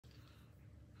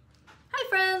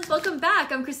friends, welcome back.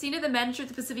 I'm Christina, the manager at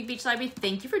the Pacific Beach Library.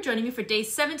 Thank you for joining me for day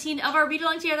 17 of our read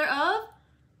along together of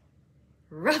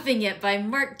Roughing It by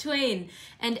Mark Twain.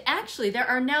 And actually, there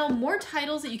are now more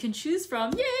titles that you can choose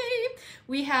from. Yay!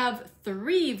 We have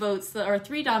 3 votes, or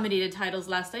 3 nominated titles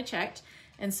last I checked.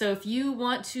 And so if you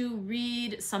want to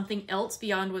read something else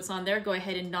beyond what's on there, go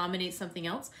ahead and nominate something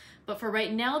else. But for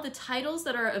right now, the titles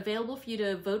that are available for you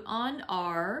to vote on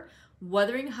are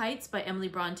Wuthering Heights by Emily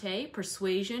Bronte,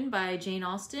 Persuasion by Jane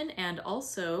Austen, and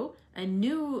also a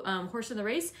new horse in the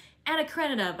race, Anna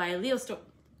Karenina by Leo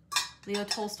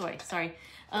Tolstoy. Sorry.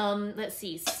 Let's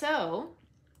see. So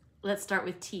let's start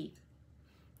with tea.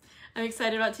 I'm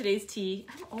excited about today's tea.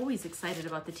 I'm always excited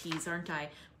about the teas, aren't I?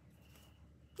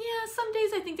 Yeah, some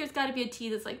days I think there's got to be a tea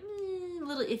that's like a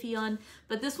little iffy on,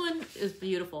 but this one is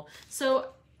beautiful. So,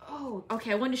 oh,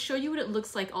 okay, I wanted to show you what it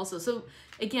looks like also. So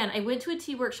again, I went to a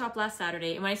tea workshop last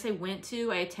Saturday, and when I say went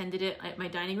to, I attended it at my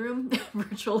dining room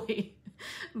virtually.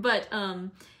 But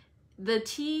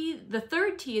the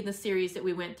third tea in the series that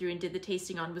we went through and did the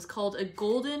tasting on was called a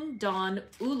Golden Dawn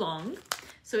Oolong.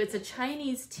 So it's a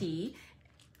Chinese tea.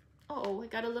 Oh, I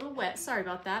got a little wet. Sorry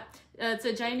about that. It's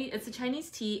a Chinese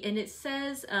tea, and it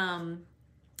says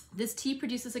this tea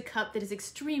produces a cup that is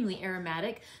extremely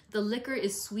aromatic. The liquor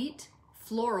is sweet,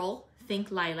 floral, think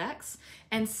lilacs,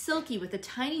 and silky with a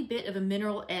tiny bit of a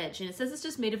mineral edge. And it says it's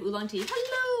just made of oolong tea.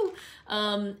 Hello!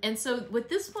 And so with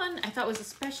this one, I thought was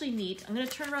especially neat. I'm going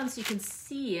to turn around so you can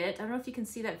see it. I don't know if you can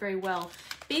see that very well.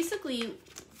 Basically,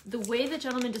 the way the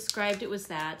gentleman described it was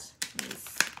that, let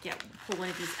me pull one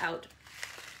of these out,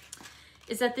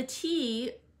 is that the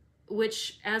tea,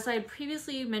 which as I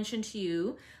previously mentioned to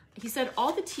you, he said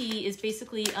all the tea is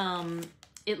basically,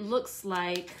 it looks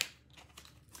like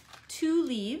 2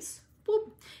 leaves,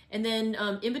 boop, and then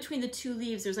in between the 2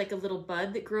 leaves, there's like a little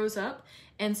bud that grows up.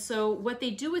 And so what they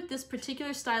do with this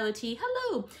particular style of tea,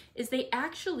 hello, is they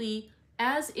actually,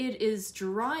 as it is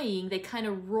drying, they kind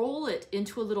of roll it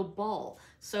into a little ball.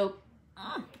 So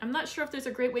I'm not sure if there's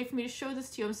a great way for me to show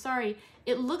this to you. I'm sorry.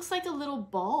 It looks like a little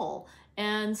ball.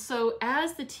 And so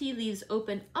as the tea leaves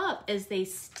open up, as they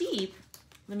steep,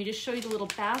 let me just show you the little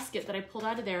basket that I pulled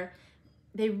out of there.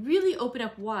 They really open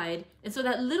up wide. And so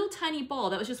that little tiny ball,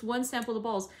 that was just one sample of the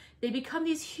balls, they become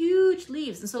these huge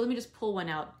leaves. And so let me just pull one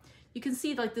out. You can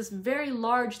see like this very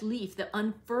large leaf that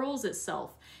unfurls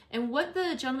itself. And what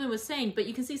the gentleman was saying, but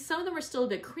you can see some of them are still a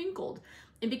bit crinkled.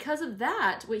 And because of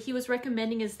that, what he was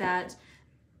recommending is that,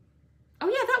 oh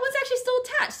yeah, that one's actually still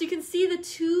attached. So you can see the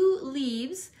 2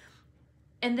 leaves,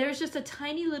 and there's just a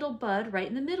tiny little bud right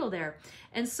in the middle there.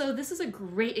 And so this is a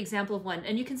great example of one.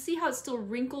 And you can see how it's still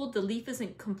wrinkled. The leaf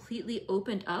isn't completely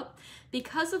opened up.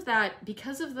 Because of that,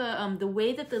 because of the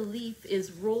way that the leaf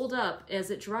is rolled up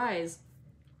as it dries,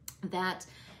 that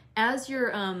as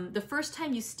you're, the first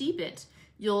time you steep it,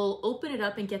 you'll open it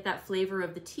up and get that flavor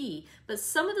of the tea. But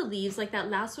some of the leaves, like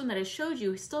that last one that I showed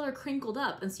you, still are crinkled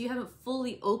up. And so you haven't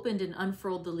fully opened and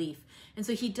unfurled the leaf. And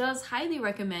so he does highly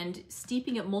recommend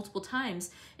steeping it multiple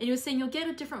times. And he was saying you'll get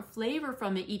a different flavor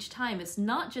from it each time. It's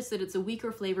not just that it's a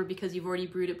weaker flavor because you've already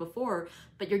brewed it before,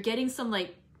 but you're getting some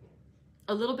like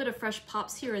a little bit of fresh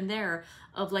pops here and there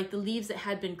of like the leaves that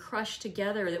had been crushed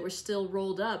together that were still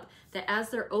rolled up, that as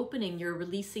they're opening, you're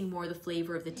releasing more of the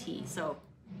flavor of the tea. So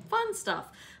fun stuff.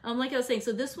 Like I was saying,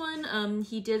 so this one,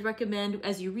 he did recommend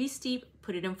as you re-steep,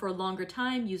 put it in for a longer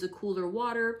time, use a cooler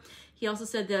water. He also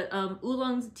said that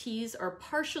oolong teas are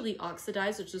partially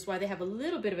oxidized, which is why they have a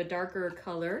little bit of a darker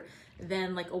color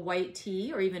than like a white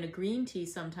tea or even a green tea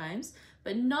sometimes,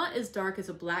 but not as dark as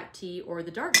a black tea or the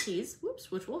dark teas,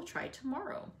 whoops, which we'll try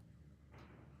tomorrow.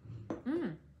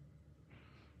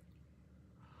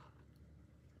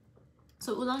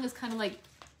 So oolong is kind of like,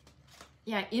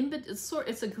 yeah, it's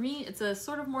a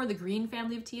sort of more the green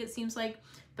family of tea, it seems like,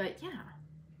 but yeah.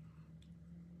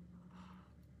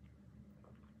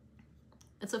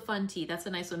 It's a fun tea. That's a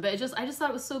nice one. But I just thought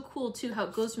it was so cool too, how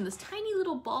it goes from this tiny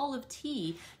little ball of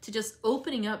tea to just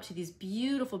opening up to these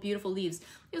beautiful, beautiful leaves.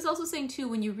 He was also saying too,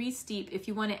 when you re-steep, if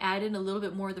you want to add in a little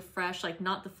bit more of the fresh, like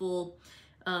not the full,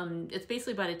 it's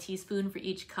basically about a teaspoon for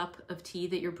each cup of tea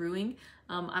that you're brewing.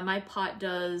 My pot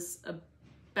does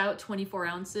about 24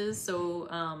 ounces. So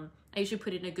I usually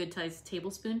put in a good sized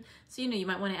tablespoon. So, you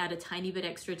might want to add a tiny bit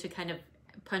extra to kind of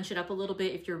punch it up a little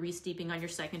bit if you're re-steeping on your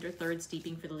second or third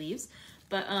steeping for the leaves.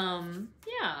 But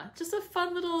yeah, just a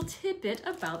fun little tidbit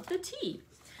about the tea.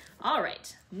 All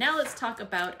right, now let's talk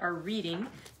about our reading,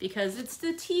 because it's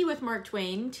the tea with Mark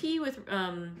Twain. Tea with,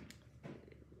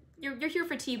 you're here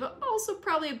for tea, but also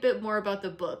probably a bit more about the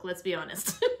book, let's be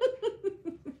honest.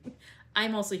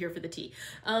 I'm also here for the tea.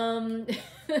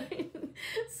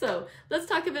 So let's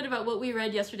talk a bit about what we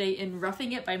read yesterday in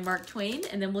Roughing It by Mark Twain,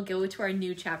 and then we'll go to our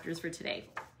new chapters for today.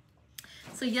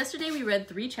 So yesterday we read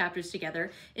 3 chapters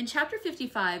together. In chapter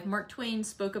 55, Mark Twain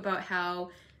spoke about how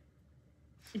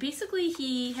basically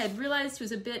he had realized he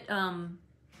was a bit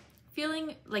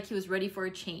feeling like he was ready for a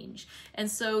change.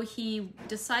 And so he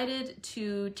decided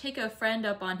to take a friend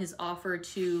up on his offer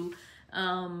to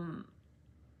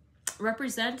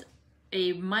represent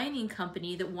a mining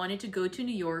company that wanted to go to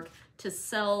New York to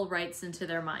sell rights into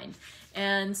their mine.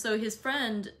 And so his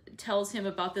friend tells him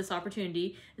about this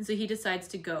opportunity, and so he decides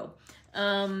to go.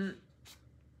 A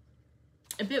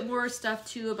bit more stuff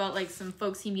too about like some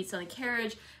folks he meets on a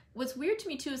carriage. What's weird to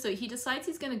me too is that he decides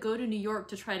he's going to go to New York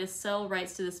to try to sell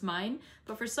rights to this mine,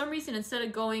 but for some reason, instead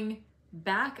of going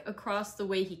back across the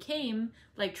way he came,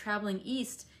 like traveling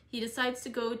east, he decides to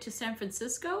go to San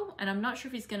Francisco, and I'm not sure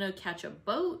if he's going to catch a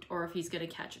boat or if he's going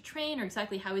to catch a train or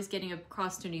exactly how he's getting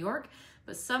across to New York,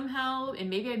 but somehow, and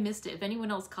maybe I missed it, if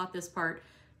anyone else caught this part,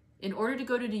 in order to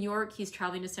go to New York, he's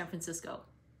traveling to San Francisco.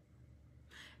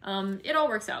 It all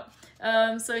works out.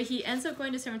 So he ends up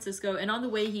going to San Francisco, and on the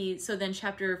way so then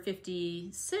chapter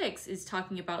 56 is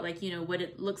talking about like, you know, what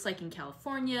it looks like in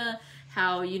California,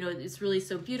 how, you know, it's really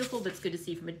so beautiful, but it's good to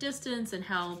see from a distance, and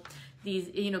how these,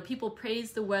 you know, people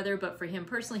praise the weather, but for him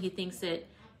personally, he thinks that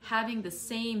having the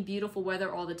same beautiful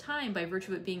weather all the time by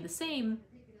virtue of it being the same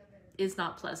is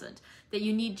not pleasant, that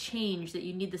you need change, that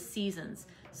you need the seasons.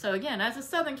 So again, as a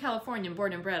Southern Californian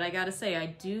born and bred, I gotta say, I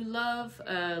do love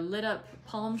a lit up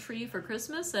palm tree for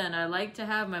Christmas, and I like to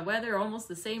have my weather almost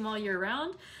the same all year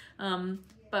round.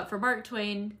 But for Mark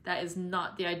Twain, that is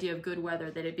not the idea of good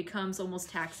weather, that it becomes almost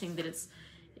taxing, that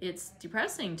it's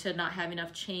depressing to not have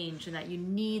enough change, and that you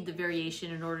need the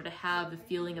variation in order to have the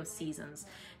feeling of seasons.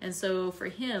 And so for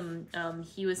him,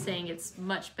 he was saying it's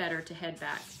much better to head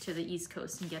back to the East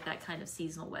Coast and get that kind of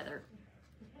seasonal weather.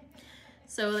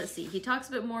 So let's see, he talks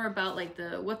a bit more about like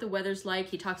what the weather's like.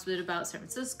 He talks a bit about San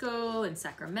Francisco and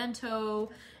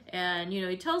Sacramento, and you know,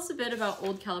 he tells a bit about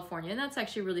old California, and that's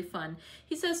actually really fun.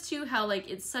 He says too how like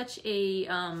it's such a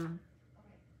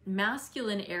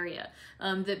masculine area,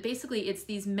 that basically it's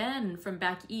these men from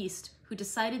back east who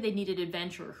decided they needed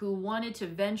adventure, who wanted to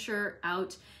venture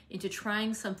out into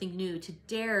trying something new, to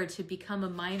dare to become a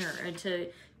miner, and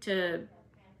to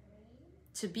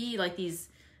be like these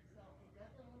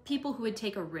people who would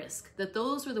take a risk, that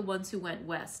those were the ones who went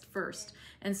west first.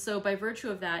 And so by virtue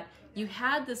of that, you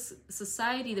had this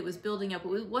society that was building up.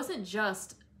 It wasn't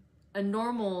just a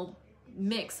normal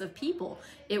mix of people.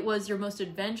 It was your most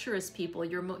adventurous people,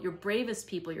 your bravest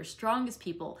people, your strongest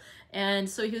people. And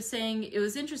so he was saying, it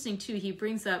was interesting too, he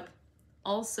brings up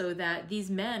also that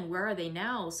these men, where are they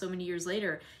now so many years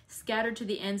later, scattered to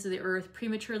the ends of the earth,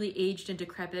 prematurely aged and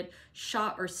decrepit,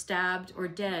 shot or stabbed or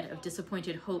dead of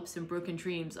disappointed hopes and broken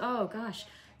dreams. Oh gosh,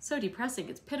 so depressing.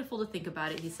 It's pitiful to think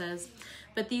about it, he says.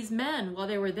 But these men, while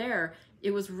they were there,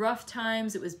 it was rough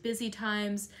times, it was busy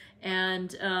times,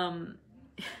 and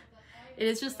it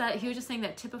is just that he was just saying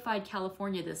that typified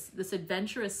California, this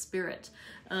adventurous spirit,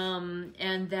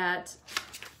 and that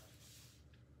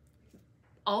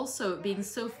also being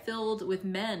so filled with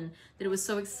men that it was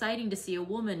so exciting to see a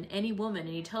woman, any woman.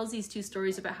 And he tells these 2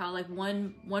 stories about how like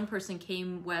one person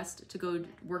came west to go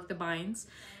work the mines,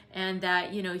 and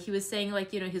that, you know, he was saying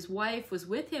like, you know, his wife was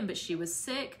with him, but she was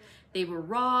sick, they were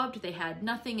robbed, they had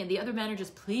nothing, and the other men are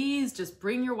just, please just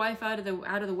bring your wife out of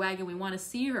the wagon, we want to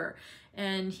see her.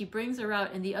 And he brings her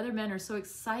out, and the other men are so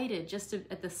excited just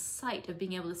at the sight of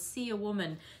being able to see a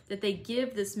woman, that they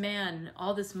give this man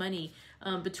all this money.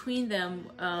 Between them,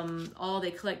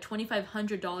 they collect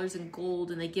 $2,500 in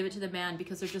gold, and they give it to the man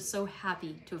because they're just so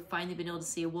happy to have finally been able to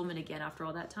see a woman again after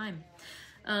all that time.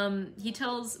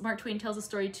 Mark Twain tells a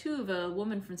story too of a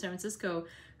woman from San Francisco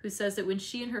who says that when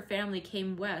she and her family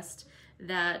came west,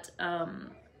 that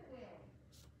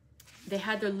they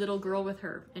had their little girl with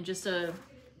her, and just a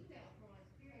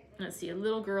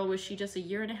little girl, was she just a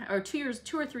year and a half or 2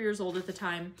 or 3 years old at the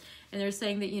time. And they're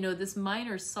saying that, you know, this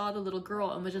miner saw the little girl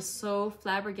and was just so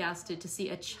flabbergasted to see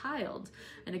a child,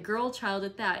 and a girl child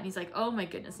at that. And he's like, oh my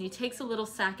goodness. And he takes a little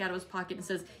sack out of his pocket and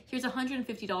says, here's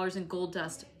 $150 in gold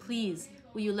dust. Please,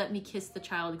 will you let me kiss the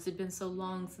child? Because it'd been so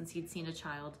long since he'd seen a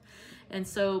child. And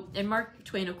Mark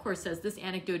Twain, of course, says this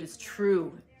anecdote is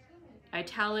true.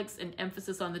 Italics and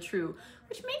emphasis on the true,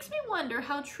 which makes me wonder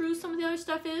how true some of the other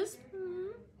stuff is.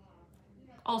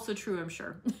 Also true, I'm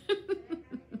sure.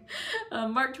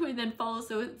 Mark Twain then follows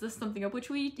this something up, which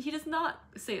he does not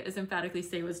emphatically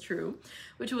say was true,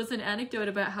 which was an anecdote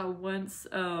about how once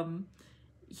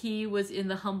he was in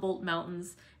the Humboldt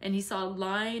Mountains, and he saw a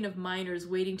line of miners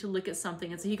waiting to look at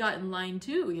something, and so he got in line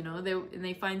too, you know. And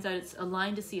they finds out it's a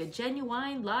line to see a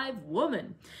genuine live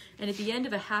woman, and at the end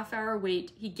of a half-hour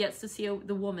wait, he gets to see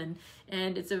the woman,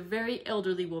 and it's a very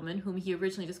elderly woman whom he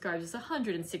originally describes as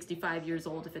 165 years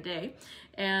old if a day,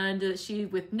 and she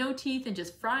with no teeth and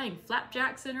just frying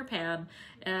flapjacks in her pan.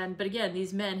 But again,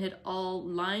 these men had all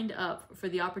lined up for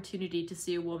the opportunity to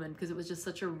see a woman because it was just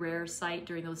such a rare sight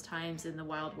during those times in the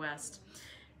Wild West.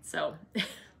 So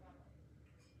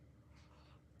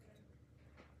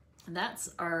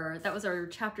that was our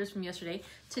chapters from yesterday.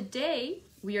 Today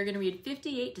we are going to read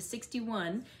 58 to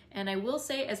 61, and I will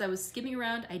say, as I was skimming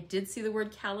around, I did see the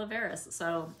word Calaveras.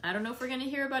 So I don't know if we're going to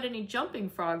hear about any jumping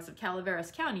frogs of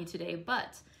Calaveras County today,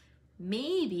 but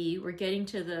maybe we're getting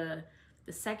to the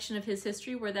section of his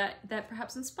history where that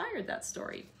perhaps inspired that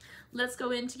story. Let's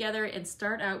go in together and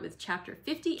start out with chapter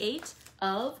 58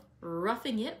 of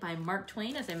Roughing It by Mark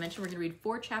Twain. As I mentioned, we're going to read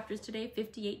 4 chapters today,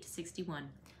 58 to 61.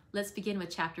 Let's begin with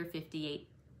chapter 58.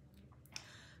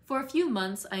 For a few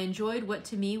months, I enjoyed what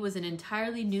to me was an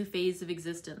entirely new phase of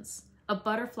existence, a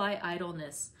butterfly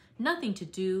idleness, nothing to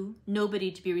do,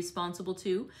 nobody to be responsible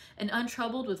to, and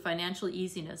untroubled with financial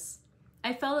easiness.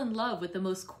 I fell in love with the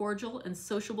most cordial and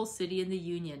sociable city in the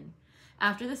Union.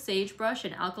 After the sagebrush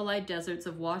and alkali deserts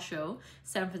of Washoe,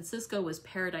 San Francisco was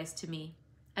paradise to me.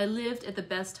 I lived at the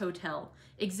best hotel,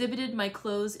 exhibited my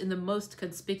clothes in the most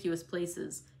conspicuous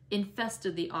places,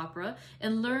 infested the opera,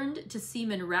 and learned to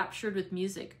seem enraptured with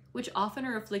music, which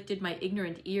oftener afflicted my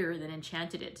ignorant ear than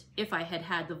enchanted it, if I had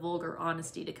had the vulgar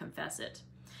honesty to confess it.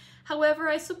 However,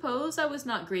 I suppose I was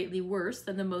not greatly worse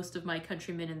than the most of my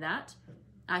countrymen in that.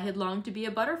 I had longed to be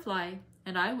a butterfly,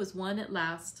 and I was one at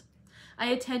last. I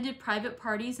attended private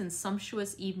parties in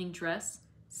sumptuous evening dress,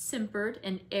 simpered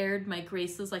and aired my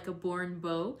graces like a born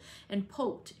beau, and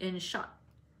poked and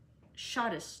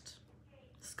schottished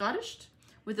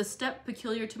with a step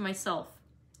peculiar to myself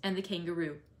and the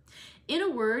kangaroo. In a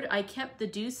word, I kept the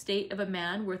due state of a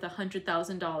man worth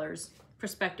 $100,000,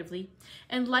 prospectively,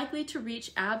 and likely to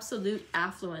reach absolute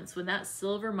affluence when that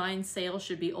silver mine sale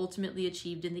should be ultimately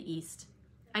achieved in the East.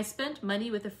 I spent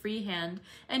money with a free hand,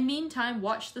 and meantime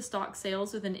watched the stock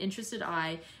sales with an interested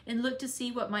eye and looked to see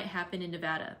what might happen in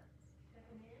Nevada.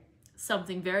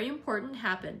 Something very important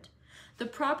happened. The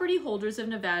property holders of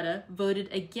Nevada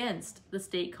voted against the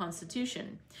state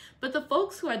constitution, but the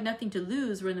folks who had nothing to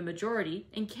lose were in the majority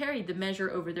and carried the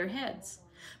measure over their heads.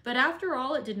 But after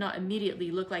all, it did not immediately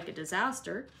look like a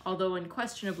disaster, although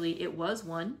unquestionably it was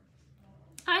one.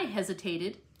 I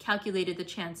hesitated, calculated the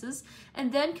chances,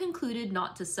 and then concluded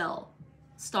not to sell.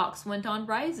 Stocks went on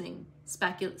rising.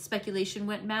 Speculation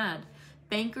went mad.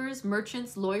 Bankers,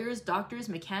 merchants, lawyers, doctors,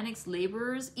 mechanics,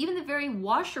 laborers, even the very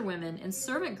washerwomen and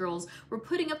servant girls were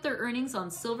putting up their earnings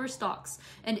on silver stocks,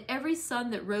 and every sun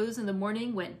that rose in the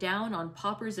morning went down on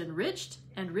paupers enriched,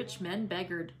 and rich men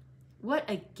beggared. What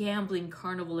a gambling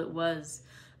carnival it was!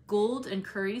 Gold and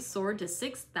curry soared to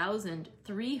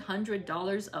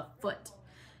 $6,300 a foot.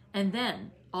 And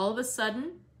then, all of a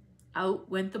sudden, out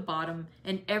went the bottom,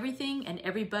 and everything and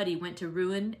everybody went to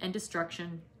ruin and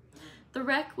destruction. The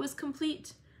wreck was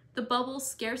complete. The bubble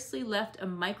scarcely left a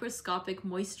microscopic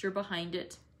moisture behind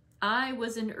it. I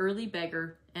was an early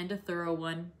beggar, and a thorough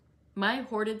one. My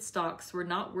hoarded stocks were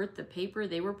not worth the paper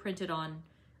they were printed on.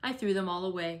 I threw them all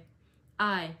away.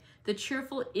 I, the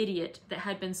cheerful idiot that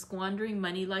had been squandering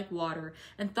money like water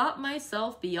and thought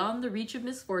myself beyond the reach of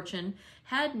misfortune,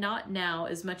 had not now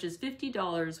as much as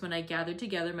 $50 when I gathered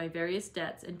together my various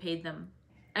debts and paid them.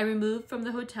 I removed from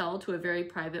the hotel to a very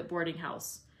private boarding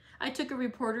house. I took a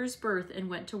reporter's berth and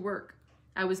went to work.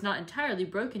 I was not entirely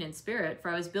broken in spirit, for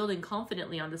I was building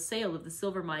confidently on the sale of the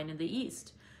silver mine in the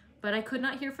East. But I could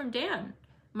not hear from Dan.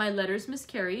 My letters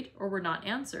miscarried or were not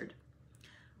answered.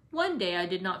 One day I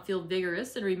did not feel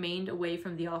vigorous and remained away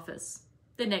from the office.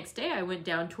 The next day I went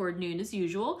down toward noon as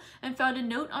usual and found a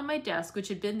note on my desk which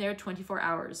had been there 24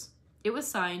 hours. It was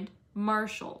signed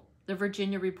Marshall, the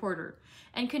Virginia reporter,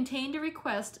 and contained a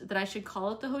request that I should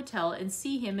call at the hotel and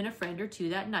see him and a friend or two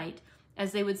that night,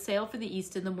 as they would sail for the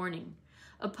East in the morning.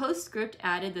 A postscript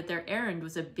added that their errand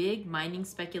was a big mining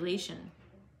speculation.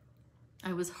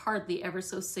 I was hardly ever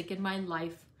so sick in my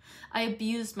life. I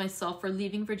abused myself for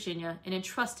leaving Virginia and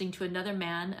entrusting to another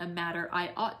man a matter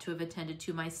I ought to have attended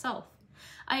to myself.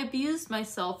 I abused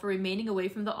myself for remaining away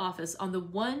from the office on the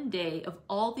one day of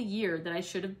all the year that I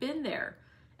should have been there.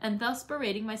 And thus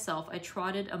berating myself, I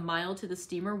trotted a mile to the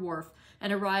steamer wharf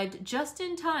and arrived just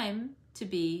in time to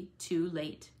be too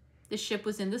late. The ship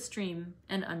was in the stream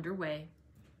and underway.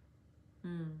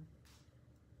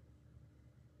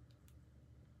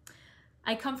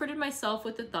 I comforted myself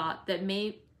with the thought that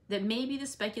that maybe the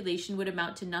speculation would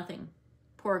amount to nothing,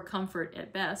 poor comfort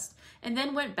at best, and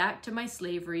then went back to my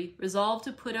slavery, resolved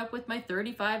to put up with my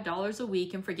 $35 a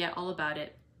week and forget all about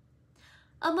it.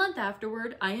 A month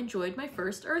afterward, I enjoyed my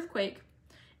first earthquake.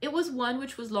 It was one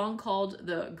which was long called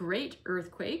the Great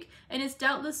Earthquake, and is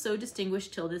doubtless so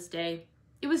distinguished till this day.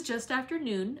 It was just after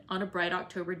noon on a bright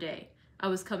October day. I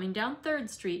was coming down 3rd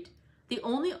Street. The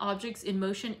only objects in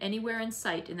motion anywhere in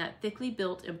sight in that thickly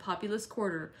built and populous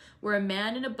quarter were a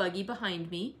man in a buggy behind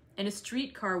me and a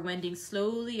streetcar wending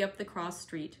slowly up the cross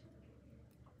street.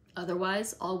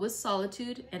 Otherwise, all was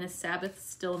solitude and a Sabbath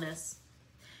stillness.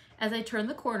 As I turned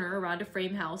the corner around a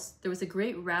frame house, there was a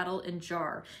great rattle and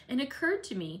jar, and it occurred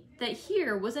to me that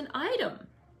here was an item.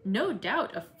 No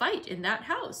doubt a fight in that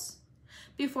house.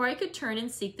 Before I could turn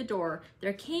and seek the door,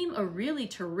 there came a really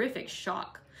terrific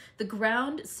shock. The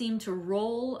ground seemed to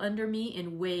roll under me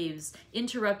in waves,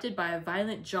 interrupted by a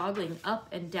violent joggling up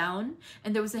and down,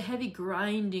 and there was a heavy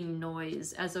grinding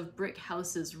noise as of brick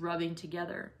houses rubbing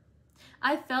together.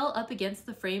 I fell up against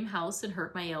the frame house and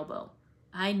hurt my elbow.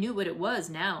 I knew what it was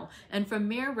now, and from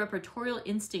mere repertorial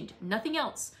instinct, nothing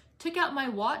else, took out my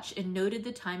watch and noted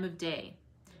the time of day.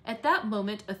 At that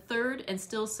moment, a third and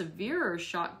still severer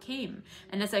shock came,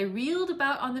 and as I reeled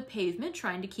about on the pavement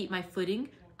trying to keep my footing,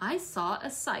 I saw a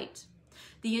sight.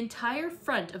 The entire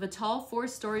front of a tall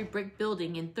 4-story brick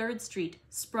building in 3rd Street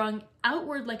sprung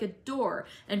outward like a door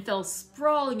and fell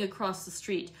sprawling across the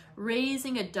street,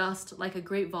 raising a dust like a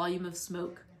great volume of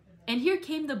smoke. And here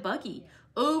came the buggy.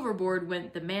 Overboard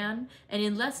went the man, and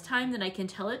in less time than I can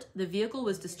tell it, the vehicle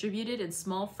was distributed in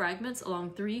small fragments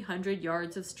along 300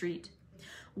 yards of street.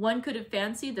 One could have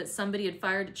fancied that somebody had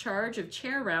fired a charge of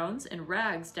chair rounds and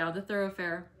rags down the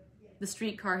thoroughfare. The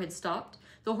streetcar had stopped.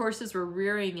 The horses were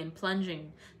rearing and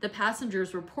plunging. The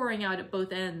passengers were pouring out at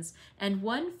both ends, and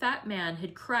one fat man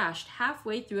had crashed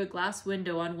halfway through a glass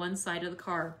window on one side of the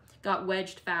car, got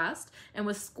wedged fast, and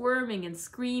was squirming and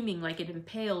screaming like an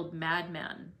impaled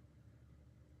madman.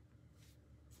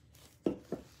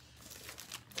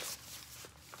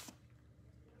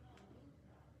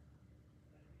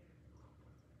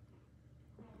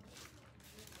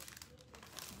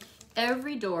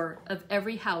 Every door of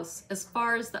every house, as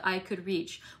far as the eye could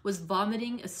reach, was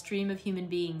vomiting a stream of human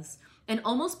beings. And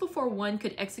almost before one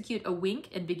could execute a wink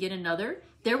and begin another,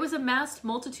 there was a massed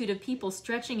multitude of people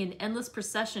stretching in endless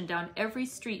procession down every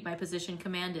street my position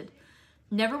commanded.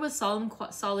 Never was solemn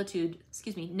solitude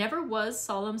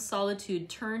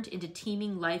turned into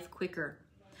teeming life quicker.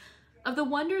 Of the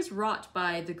wonders wrought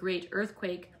by the great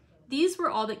earthquake, these were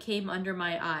all that came under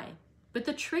my eye. But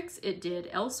the tricks it did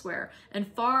elsewhere,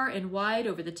 and far and wide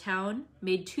over the town,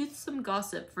 made toothsome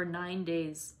gossip for 9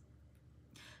 days.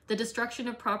 The destruction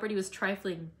of property was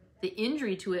trifling. The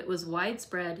injury to it was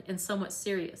widespread and somewhat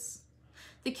serious.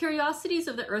 The curiosities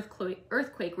of the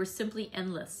earthquake were simply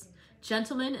endless.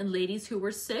 Gentlemen and ladies who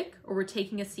were sick, or were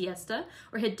taking a siesta,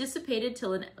 or had dissipated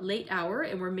till a late hour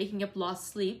and were making up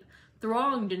lost sleep,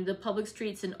 thronged into the public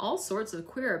streets in all sorts of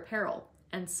queer apparel,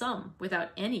 and some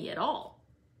without any at all.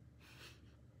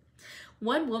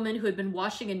 One woman who had been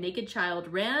washing a naked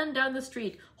child ran down the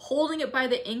street, holding it by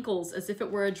the ankles as if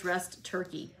it were a dressed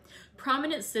turkey.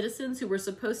 Prominent citizens who were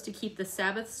supposed to keep the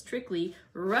Sabbath strictly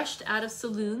rushed out of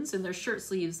saloons in their shirt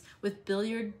sleeves with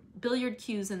billiard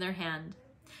cues in their hand.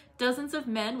 Dozens of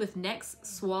men with necks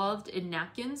swathed in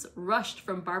napkins rushed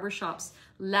from barber shops,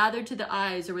 lathered to the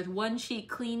eyes or with one cheek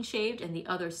clean shaved and the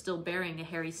other still bearing a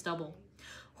hairy stubble.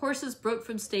 Horses broke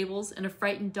from stables, and a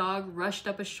frightened dog rushed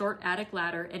up a short attic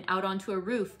ladder and out onto a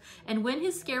roof, and when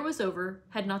his scare was over,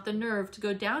 had not the nerve to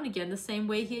go down again the same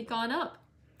way he had gone up.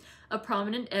 A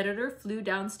prominent editor flew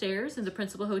downstairs in the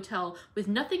principal hotel with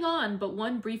nothing on but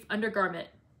one brief undergarment,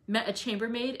 met a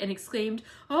chambermaid, and exclaimed,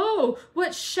 "Oh,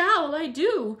 what shall I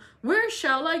do? Where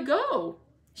shall I go?"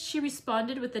 She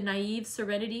responded with a naive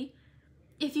serenity,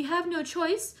 "If you have no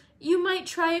choice, you might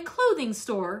try a clothing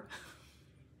store."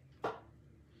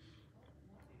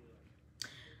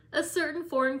 A certain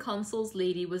foreign consul's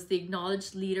lady was the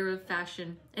acknowledged leader of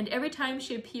fashion, and every time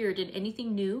she appeared in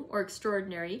anything new or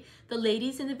extraordinary, the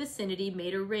ladies in the vicinity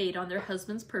made a raid on their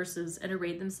husbands' purses and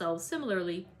arrayed themselves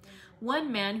similarly.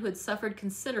 One man who had suffered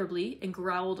considerably and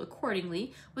growled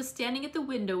accordingly was standing at the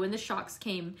window when the shocks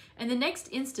came, and the next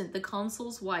instant the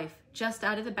consul's wife, just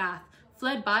out of the bath,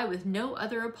 fled by with no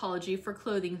other apology for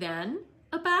clothing than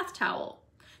a bath towel.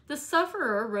 The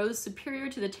sufferer rose superior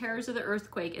to the terrors of the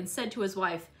earthquake and said to his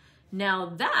wife, "Now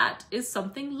that is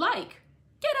something like.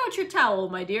 Get out your towel,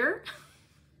 my dear."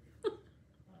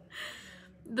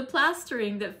 The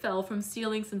plastering that fell from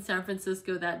ceilings in San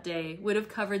Francisco that day would have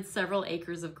covered several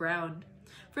acres of ground.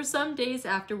 For some days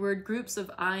afterward, groups of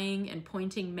eyeing and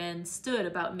pointing men stood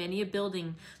about many a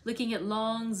building, looking at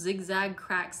long zigzag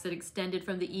cracks that extended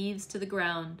from the eaves to the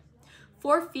ground.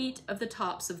 4 feet of the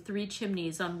tops of 3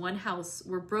 chimneys on one house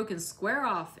were broken square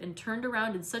off and turned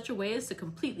around in such a way as to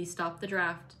completely stop the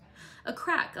draft. A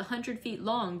crack 100 feet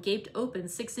long gaped open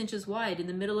 6 inches wide in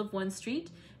the middle of one street,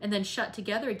 and then shut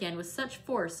together again with such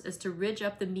force as to ridge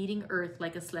up the meeting earth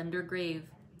like a slender grave.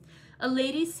 A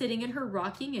lady sitting in her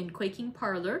rocking and quaking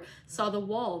parlor saw the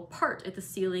wall part at the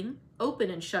ceiling, open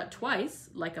and shut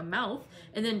twice, like a mouth,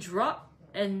 and then drop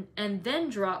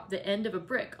the end of a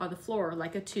brick on the floor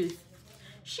like a tooth.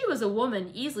 She was a woman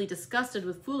easily disgusted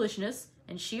with foolishness,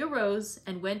 and she arose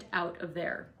and went out of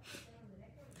there.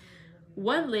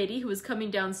 One lady who was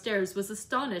coming downstairs was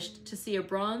astonished to see a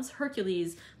bronze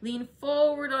Hercules lean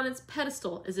forward on its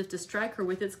pedestal as if to strike her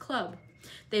with its club.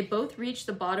 They both reached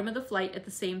the bottom of the flight at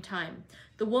the same time,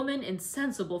 the woman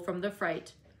insensible from the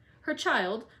fright. Her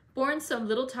child, born some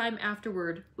little time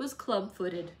afterward, was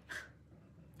club-footed.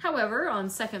 However, on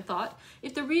second thought,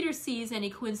 if the reader sees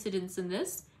any coincidence in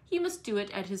this, he must do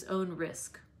it at his own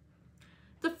risk.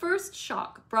 The first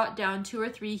shock brought down 2 or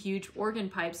 3 huge organ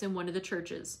pipes in one of the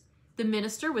churches. The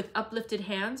minister, with uplifted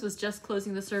hands, was just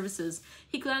closing the services.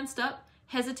 He glanced up,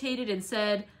 hesitated, and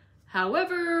said,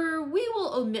 "However, we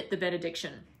will omit the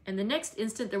benediction." And the next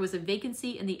instant there was a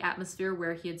vacancy in the atmosphere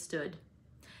where he had stood.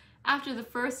 After the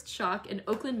first shock, an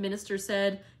Oakland minister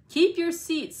said, "Keep your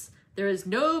seats. There is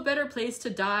no better place to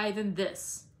die than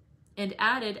this." And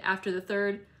added after the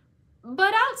third,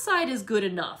 "But outside is good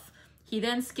enough." He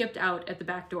then skipped out at the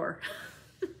back door.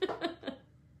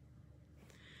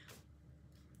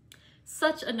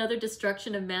 Such another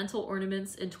destruction of mantle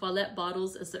ornaments and toilette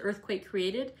bottles as the earthquake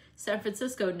created, San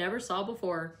Francisco never saw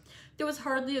before. There was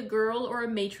hardly a girl or a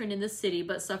matron in the city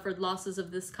but suffered losses of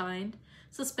this kind.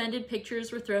 Suspended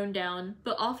pictures were thrown down,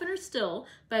 but oftener still,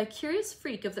 by a curious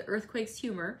freak of the earthquake's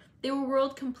humor, they were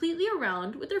whirled completely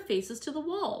around with their faces to the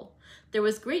wall. There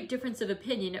was great difference of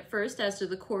opinion at first as to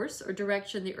the course or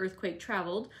direction the earthquake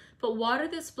traveled, but water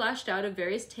that splashed out of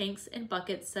various tanks and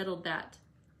buckets settled that.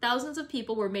 Thousands of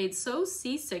people were made so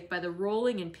seasick by the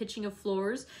rolling and pitching of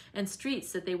floors and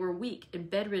streets that they were weak and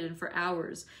bedridden for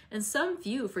hours, and some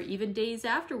few for even days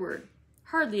afterward.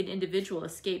 Hardly an individual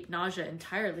escaped nausea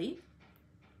entirely.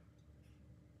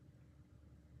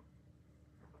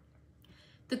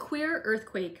 The queer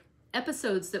earthquake,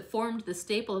 episodes that formed the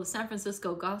staple of San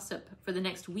Francisco gossip for the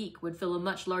next week, would fill a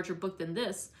much larger book than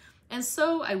this, and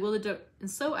so I will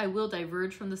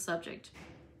diverge from the subject.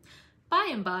 By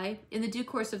and by, in the due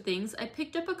course of things, I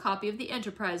picked up a copy of the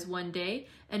Enterprise one day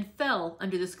and fell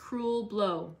under this cruel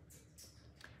blow.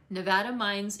 Nevada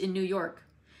Mines in New York.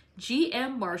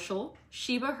 G.M. Marshall,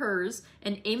 Sheba Hers,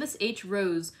 and Amos H.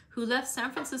 Rose, who left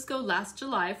San Francisco last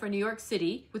July for New York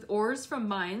City with ores from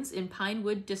mines in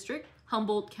Pinewood District,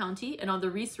 Humboldt County, and on the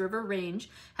Reese River Range,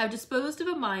 have disposed of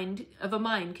a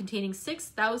mine containing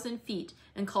 6,000 feet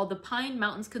and called the Pine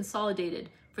Mountains Consolidated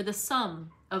for the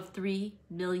sum of $3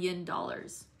 million.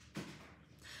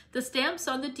 The stamps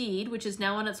on the deed, which is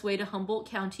now on its way to Humboldt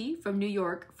County from New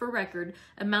York for record,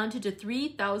 amounted to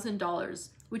 $3,000,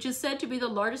 which is said to be the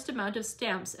largest amount of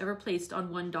stamps ever placed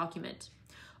on one document.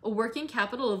 A working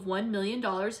capital of $1 million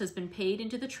has been paid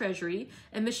into the Treasury,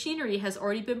 and machinery has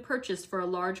already been purchased for a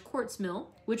large quartz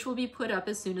mill, which will be put up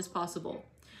as soon as possible.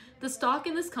 The stock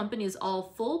in this company is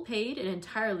all full paid and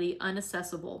entirely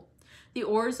unaccessible. The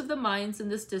ores of the mines in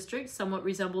this district somewhat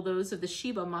resemble those of the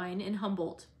Sheba mine in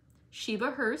Humboldt.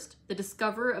 Sheba Hurst, the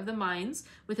discoverer of the mines,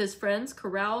 with his friends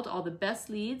corralled all the best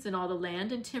leads and all the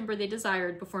land and timber they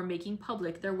desired before making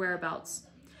public their whereabouts.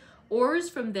 Ores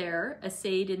from there,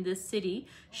 assayed in this city,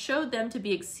 showed them to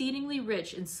be exceedingly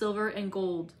rich in silver and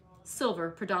gold, silver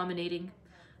predominating.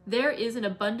 There is an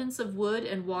abundance of wood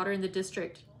and water in the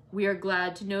district. We are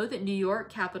glad to know that New York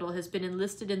capital has been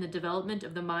enlisted in the development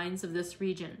of the mines of this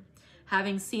region.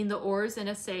 Having seen the ores and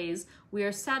assays, we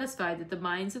are satisfied that the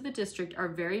mines of the district are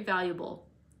very valuable,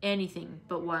 anything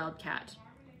but wildcat.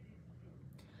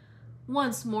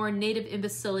 Once more, native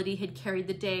imbecility had carried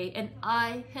the day, and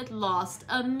I had lost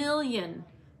 $1 million.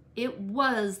 It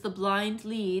was the blind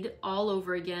lead all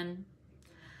over again.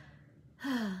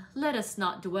 Let us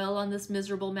not dwell on this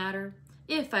miserable matter.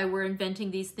 If I were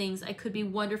inventing these things, I could be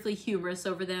wonderfully humorous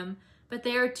over them, but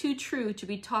they are too true to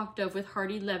be talked of with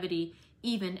hearty levity,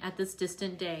 even at this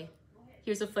distant day.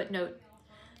 Here's a footnote.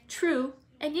 True,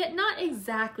 and yet not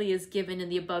exactly as given in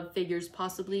the above figures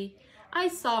possibly. I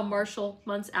saw Marshall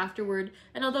months afterward,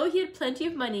 and although he had plenty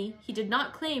of money, he did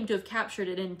not claim to have captured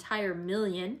an entire $1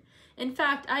 million. In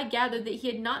fact, I gathered that he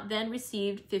had not then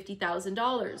received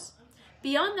 $50,000.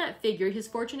 Beyond that figure, his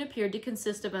fortune appeared to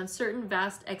consist of uncertain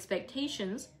vast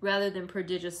expectations rather than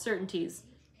prodigious certainties.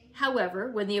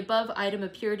 However, when the above item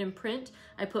appeared in print,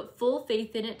 I put full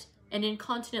faith in it and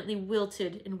incontinently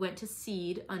wilted and went to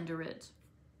seed under it.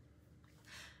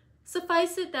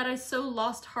 Suffice it that I so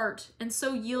lost heart and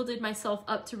so yielded myself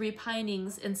up to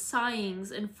repinings and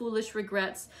sighings and foolish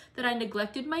regrets that I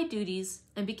neglected my duties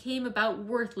and became about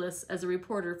worthless as a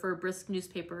reporter for a brisk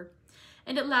newspaper.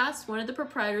 And at last one of the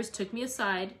proprietors took me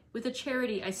aside with a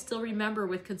charity I still remember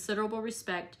with considerable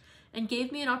respect and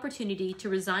gave me an opportunity to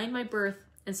resign my berth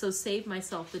and so save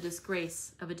myself the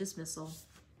disgrace of a dismissal.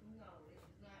 No,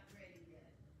 it's not ready yet.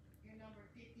 You're number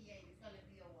 58. It's going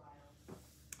to be a while.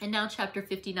 And now chapter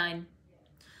 59.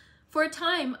 For a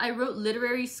time, I wrote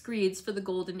literary screeds for the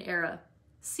Golden Era.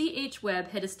 C.H. Webb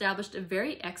had established a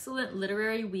very excellent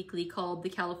literary weekly called The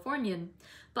Californian,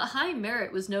 but high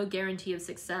merit was no guarantee of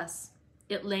success.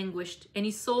 It languished, and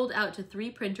he sold out to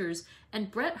 3 printers, and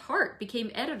Bret Harte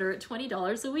became editor at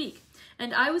 $20 a week,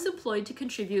 and I was employed to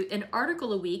contribute an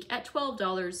article a week at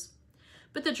 $12.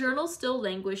 But the journal still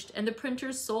languished, and the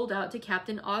printers sold out to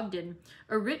Captain Ogden,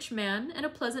 a rich man and a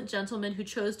pleasant gentleman who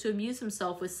chose to amuse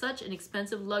himself with such an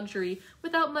expensive luxury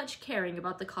without much caring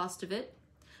about the cost of it.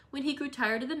 When he grew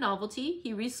tired of the novelty,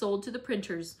 he resold to the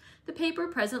printers. The paper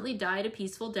presently died a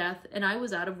peaceful death, and I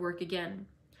was out of work again.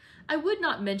 I would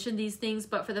not mention these things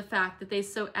but for the fact that they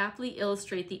so aptly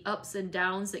illustrate the ups and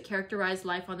downs that characterize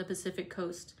life on the Pacific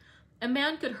coast. A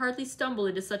man could hardly stumble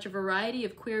into such a variety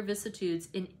of queer vicissitudes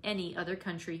in any other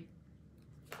country.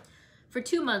 For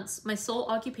 2 months, my sole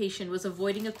occupation was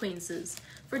avoiding acquaintances,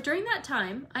 for during that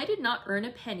time I did not earn a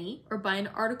penny or buy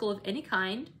an article of any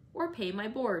kind or pay my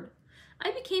board.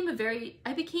 I became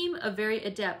a very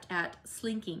adept at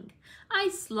slinking. I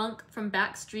slunk from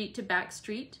back street to back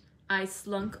street. I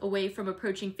slunk away from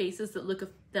approaching faces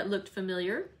that looked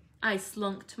familiar. I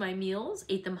slunk to my meals,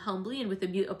 ate them humbly and with a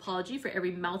mute apology for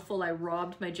every mouthful I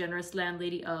robbed my generous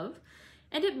landlady of.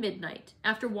 And at midnight,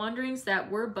 after wanderings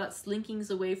that were but slinkings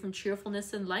away from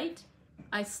cheerfulness and light,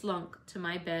 I slunk to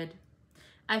my bed.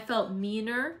 I felt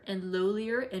meaner and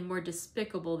lowlier and more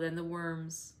despicable than the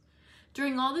worms.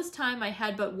 During all this time I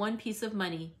had but one piece of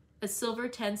money, a silver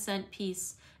 10-cent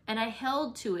piece, and I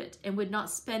held to it and would not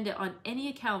spend it on any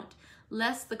account,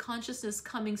 lest the consciousness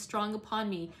coming strong upon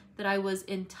me that I was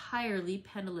entirely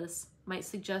penniless might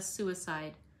suggest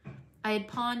suicide. I had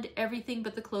pawned everything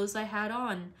but the clothes I had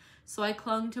on, so I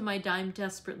clung to my dime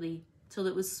desperately till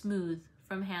it was smooth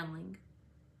from handling.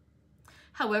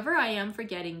 However, I am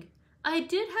forgetting. I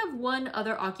did have one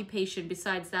other occupation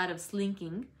besides that of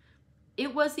slinking.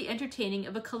 It was the entertaining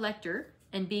of a collector,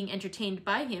 and being entertained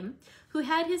by him, who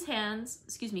had in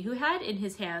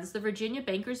his hands the Virginia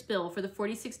banker's bill for the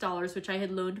 $46 which I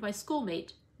had loaned my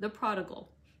schoolmate, the prodigal.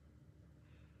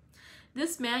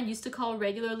 This man used to call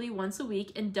regularly once a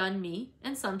week and dun me,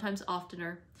 and sometimes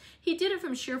oftener. He did it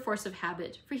from sheer force of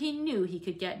habit, for he knew he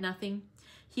could get nothing.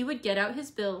 He would get out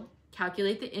his bill,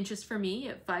 calculate the interest for me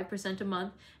at 5% a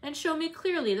month, and show me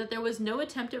clearly that there was no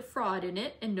attempt at fraud in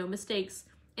it and no mistakes,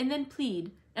 and then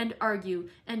plead and argue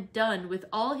and dun with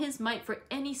all his might for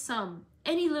any sum,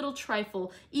 any little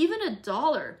trifle, even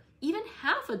 $1, even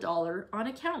half $1 on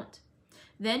account.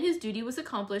 Then his duty was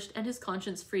accomplished and his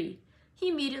conscience free. He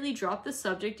immediately dropped the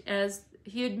subject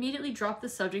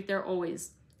there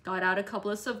always, got out a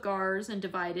couple of cigars and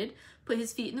divided, put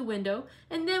his feet in the window,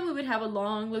 and then we would have a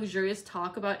long, luxurious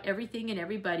talk about everything and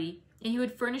everybody, and he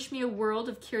would furnish me a world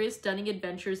of curious dunning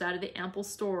adventures out of the ample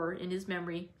store in his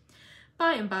memory.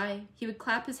 By and by, he would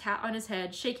clap his hat on his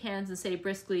head, shake hands, and say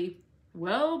briskly,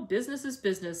 "Well, business is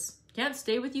business. Can't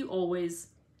stay with you always,"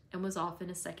 and was off in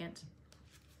a second.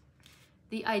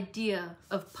 The idea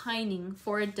of pining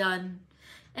for a dun!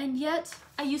 And yet,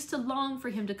 I used to long for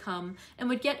him to come, and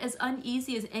would get as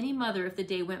uneasy as any mother if the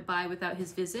day went by without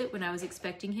his visit when I was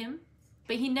expecting him.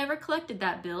 But he never collected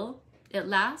that bill, at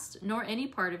last, nor any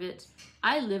part of it.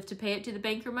 I lived to pay it to the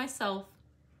banker myself.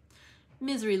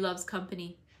 Misery loves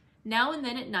company. Now and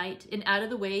then at night, in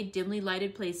out-of-the-way, dimly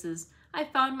lighted places, I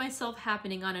found myself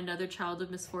happening on another child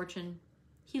of misfortune.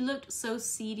 He looked so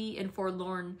seedy and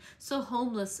forlorn, so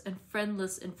homeless and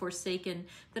friendless and forsaken,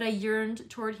 that I yearned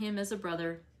toward him as a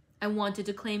brother. I wanted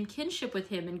to claim kinship with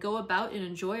him and go about and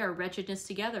enjoy our wretchedness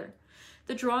together.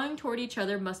 The drawing toward each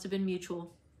other must have been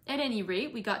mutual. At any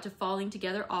rate, we got to falling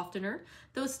together oftener,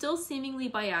 though still seemingly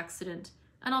by accident.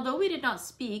 And although we did not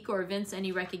speak or evince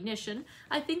any recognition,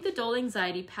 I think the dull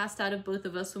anxiety passed out of both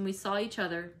of us when we saw each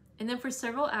other, and then for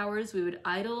several hours we would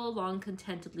idle along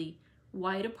contentedly,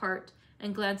 wide apart,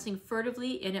 and glancing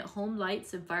furtively in at home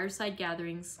lights and fireside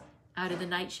gatherings, out of the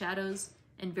night shadows,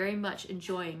 and very much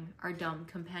enjoying our dumb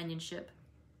companionship.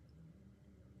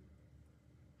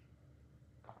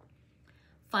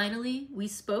 Finally, we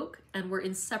spoke and were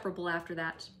inseparable after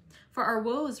that, for our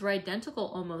woes were identical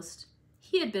almost.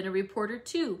 He had been a reporter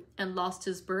too, and lost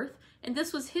his berth, and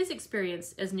this was his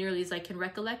experience as nearly as I can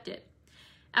recollect it.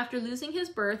 After losing his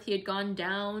berth, he had gone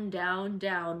down, down,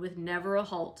 down, with never a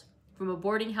halt, from a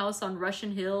boarding house on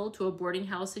Russian Hill to a boarding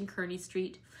house in Kearney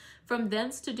Street, from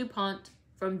thence to DuPont,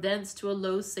 from thence to a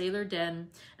low sailor den,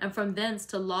 and from thence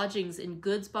to lodgings in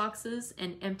goods boxes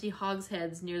and empty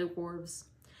hogsheads near the wharves.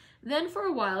 Then for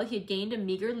a while he had gained a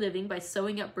meager living by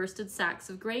sewing up bursted sacks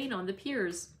of grain on the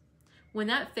piers. When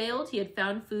that failed, he had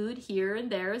found food here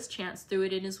and there as chance threw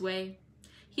it in his way.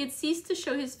 He had ceased to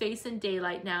show his face in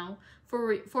daylight now,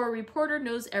 for a reporter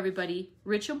knows everybody,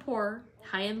 rich and poor,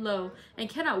 high and low, and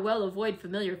cannot well avoid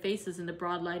familiar faces in the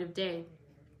broad light of day.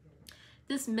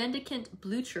 This mendicant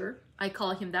Blucher, I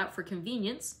call him that for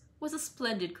convenience, was a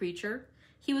splendid creature.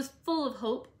 He was full of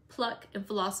hope, pluck, and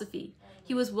philosophy.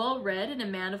 He was well read and a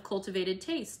man of cultivated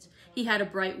taste. He had a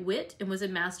bright wit and was a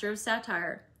master of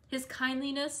satire. His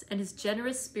kindliness and his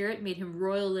generous spirit made him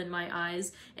royal in my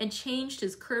eyes and changed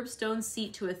his curbstone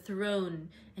seat to a throne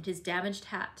and his damaged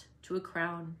hat to a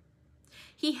crown.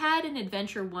 He had an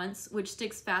adventure once which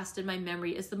sticks fast in my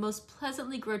memory as the most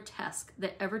pleasantly grotesque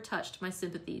that ever touched my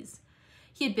sympathies.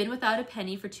 He had been without a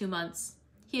penny for 2 months.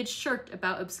 He had shirked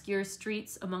about obscure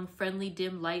streets among friendly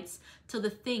dim lights till the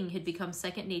thing had become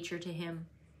second nature to him.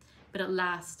 But at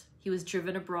last he was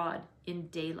driven abroad in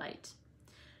daylight.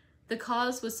 The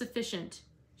cause was sufficient.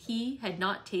 He had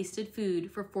not tasted food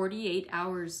for 48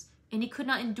 hours, and he could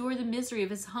not endure the misery of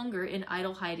his hunger in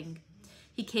idle hiding.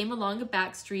 He came along a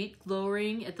back street,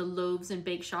 glowering at the loaves and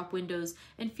bake shop windows,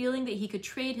 and feeling that he could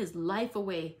trade his life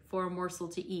away for a morsel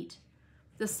to eat.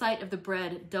 The sight of the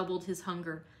bread doubled his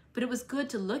hunger, but it was good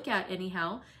to look at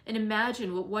anyhow, and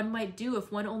imagine what one might do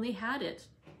if one only had it.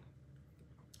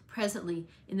 Presently,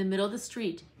 in the middle of the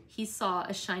street, he saw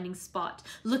a shining spot,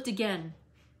 looked again,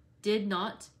 did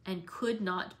not and could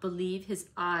not believe his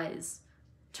eyes,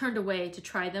 turned away to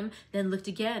try them, then looked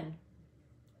again.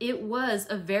 It was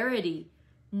a verity.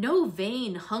 No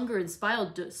vain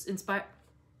hunger-inspired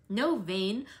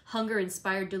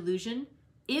delusion.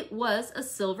 It was a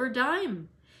silver dime.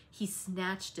 He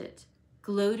snatched it,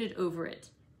 gloated over it,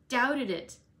 doubted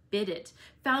it, bid it,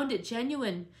 found it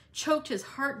genuine, choked his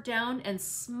heart down, and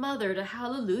smothered a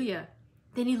hallelujah.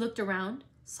 Then he looked around,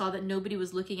 saw that nobody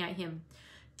was looking at him,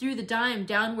 threw the dime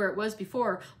down where it was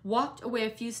before, walked away a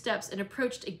few steps, and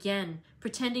approached again,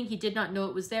 pretending he did not know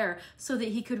it was there, so that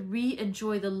he could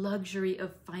re-enjoy the luxury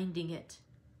of finding it.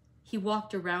 He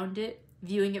walked around it,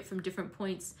 viewing it from different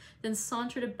points, then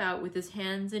sauntered about with his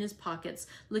hands in his pockets,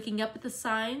 looking up at the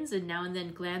signs and now and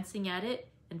then glancing at it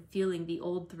and feeling the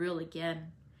old thrill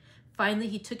again. Finally,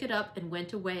 he took it up and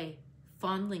went away,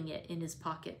 fondling it in his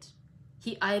pocket.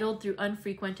 He idled through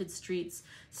unfrequented streets,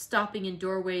 stopping in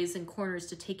doorways and corners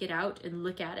to take it out and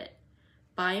look at it.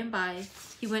 By and by,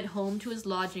 he went home to his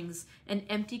lodgings, an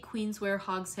empty Queensware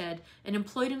hogshead, and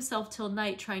employed himself till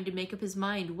night trying to make up his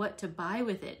mind what to buy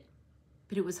with it.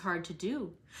 But it was hard to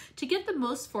do. To get the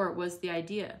most for it was the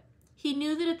idea. He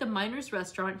knew that at the Miner's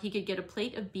Restaurant he could get a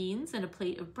plate of beans and a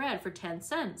plate of bread for 10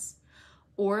 cents,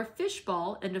 or a fish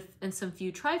ball and some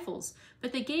few trifles,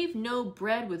 but they gave no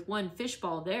bread with one fish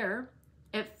ball there.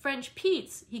 At French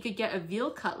Pete's he could get a veal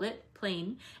cutlet,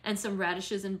 plain, and some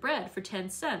radishes and bread for 10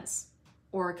 cents,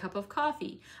 or a cup of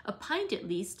coffee, a pint at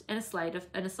least, and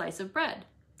a slice of bread.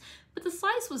 But the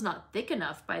slice was not thick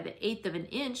enough by the 1/8 of an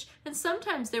inch, and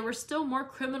sometimes they were still more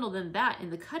criminal than that in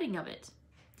the cutting of it.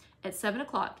 At 7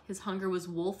 o'clock, his hunger was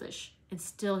wolfish, and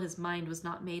still his mind was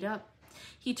not made up.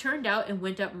 He turned out and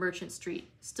went up Merchant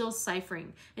Street, still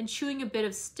ciphering, and chewing a bit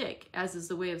of stick, as is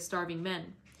the way of starving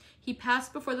men. He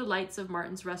passed before the lights of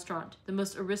Martin's Restaurant, the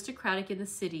most aristocratic in the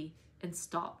city, and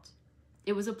stopped.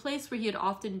 It was a place where he had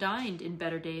often dined in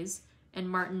better days, and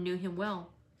Martin knew him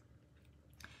well.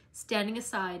 Standing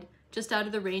aside, just out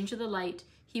of the range of the light,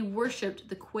 he worshipped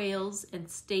the quails and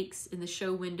steaks in the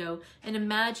show window and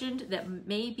imagined that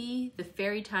maybe the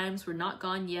fairy times were not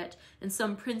gone yet and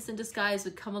some prince in disguise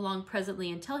would come along presently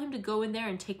and tell him to go in there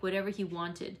and take whatever he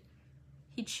wanted.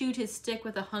 He chewed his stick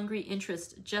with a hungry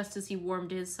interest just as he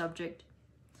warmed to his subject.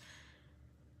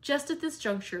 Just at this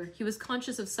juncture, he was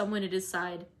conscious of someone at his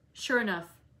side, sure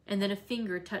enough, and then a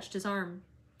finger touched his arm.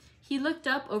 He looked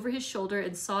up over his shoulder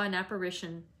and saw an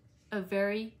apparition, a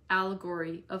very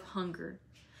allegory of hunger.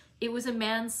 It was a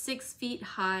man 6 feet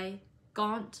high,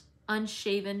 gaunt,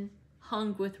 unshaven,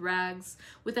 hung with rags,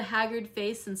 with a haggard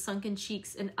face and sunken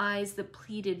cheeks and eyes that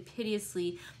pleaded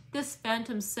piteously. This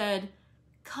phantom said,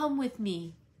 Come with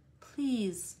me,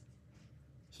 please.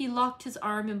 He locked his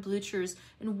arm in Blucher's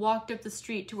and walked up the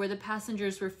street to where the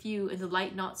passengers were few and the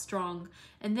light not strong,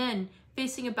 and then,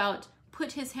 facing about,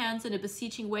 put his hands in a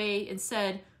beseeching way and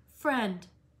said, "Friend,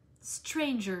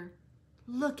 stranger,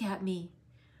 look at me.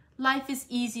 Life is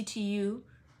easy to you.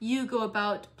 You go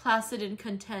about placid and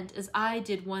content as I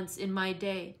did once in my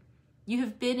day. You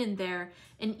have been in there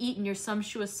and eaten your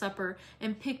sumptuous supper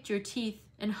and picked your teeth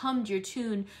and hummed your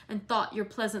tune and thought your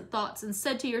pleasant thoughts and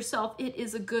said to yourself, it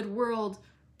is a good world.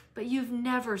 But you've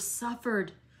never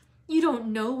suffered. You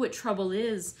don't know what trouble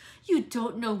is. You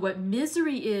don't know what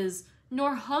misery is,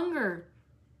 nor hunger.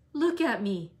 Look at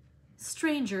me.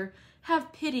 Stranger,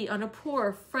 have pity on a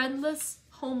poor, friendless,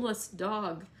 homeless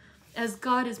dog. As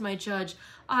God is my judge,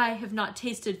 I have not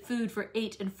tasted food for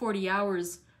 48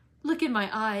 hours. Look in my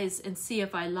eyes and see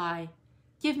if I lie.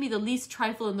 Give me the least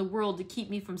trifle in the world to keep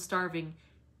me from starving.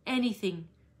 Anything.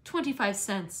 25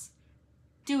 cents.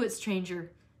 Do it,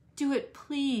 stranger. Do it,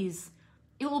 please.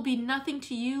 It will be nothing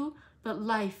to you, but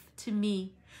life to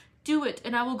me. Do it,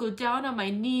 and I will go down on my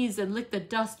knees and lick the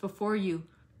dust before you.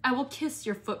 I will kiss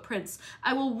your footprints.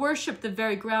 I will worship the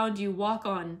very ground you walk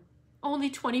on. Only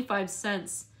 25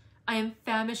 cents. I am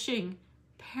famishing,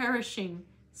 perishing,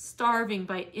 starving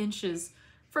by inches.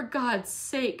 For God's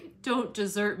sake, don't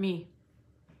desert me.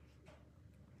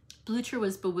 Blucher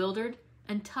was bewildered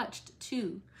and touched,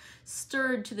 too,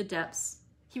 stirred to the depths.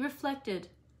 He reflected,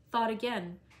 thought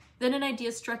again. Then an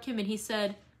idea struck him and he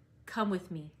said, "Come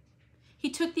with me." He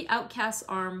took the outcast's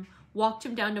arm, walked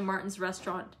him down to Martin's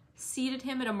restaurant, seated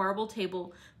him at a marble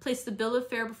table, placed the bill of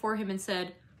fare before him and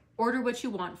said, "Order what you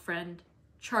want, friend.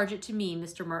 Charge it to me,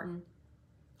 Mr. Martin."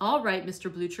 "All right,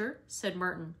 Mr. Blucher," said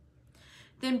Martin.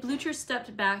 Then Blucher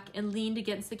stepped back and leaned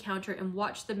against the counter and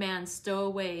watched the man stow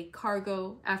away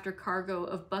cargo after cargo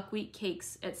of buckwheat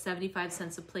cakes at 75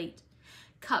 cents a plate,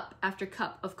 cup after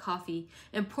cup of coffee,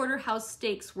 and porterhouse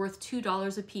steaks worth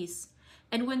 $2 apiece.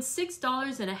 And when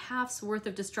 $6.50 worth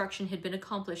of destruction had been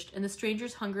accomplished and the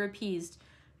stranger's hunger appeased,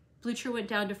 Blucher went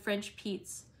down to French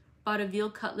Pete's, bought a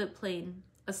veal cutlet plain,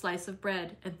 a slice of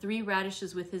bread, and 3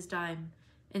 radishes with his dime,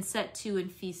 and set to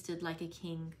and feasted like a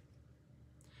king.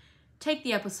 Take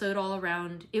the episode all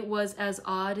around, it was as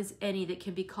odd as any that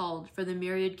can be called for the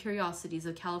myriad curiosities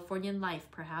of Californian life,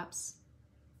 perhaps.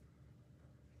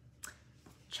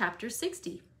 Chapter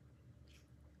 60.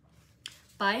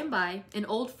 By and by, an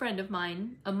old friend of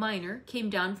mine, a miner, came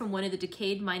down from one of the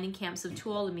decayed mining camps of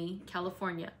Tuolumne,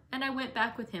 California, and I went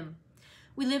back with him.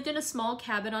 We lived in a small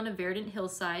cabin on a verdant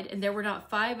hillside, and there were not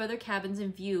 5 other cabins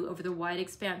in view over the wide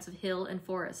expanse of hill and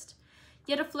forest.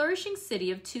 Yet a flourishing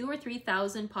city of 2,000 or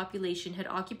 3,000 population had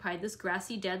occupied this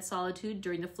grassy dead solitude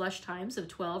during the flush times of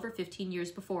 12 or 15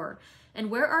 years before, and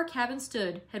where our cabin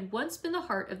stood had once been the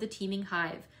heart of the teeming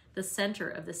hive, the center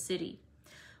of the city.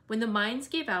 When the mines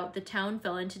gave out, the town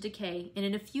fell into decay, and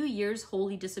in a few years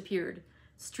wholly disappeared.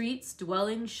 Streets,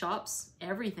 dwellings, shops,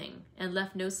 everything, and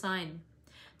left no sign.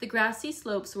 The grassy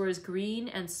slopes were as green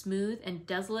and smooth and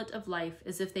desolate of life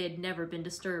as if they had never been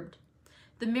disturbed.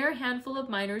 The mere handful of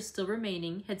miners still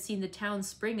remaining had seen the town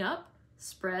spring up,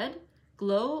 spread,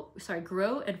 grow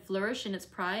and flourish in its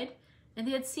pride, and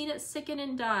they had seen it sicken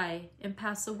and die and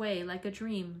pass away like a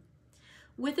dream.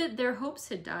 With it their hopes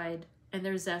had died, and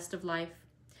their zest of life.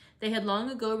 They had long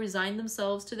ago resigned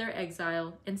themselves to their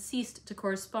exile and ceased to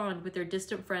correspond with their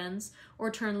distant friends or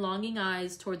turn longing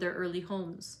eyes toward their early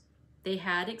homes. They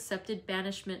had accepted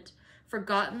banishment,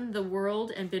 forgotten the world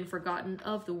and been forgotten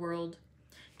of the world.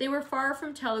 They were far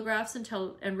from telegraphs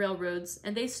and railroads,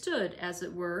 and they stood, as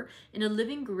it were, in a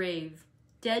living grave,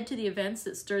 dead to the events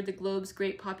that stirred the globe's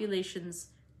great populations,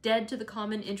 dead to the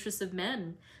common interests of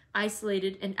men,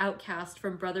 isolated and outcast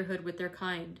from brotherhood with their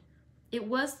kind. It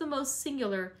was the most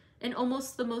singular and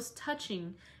almost the most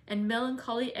touching and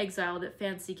melancholy exile that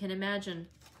fancy can imagine.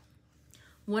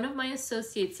 One of my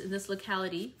associates in this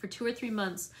locality for 2 or 3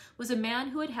 months was a man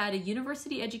who had had a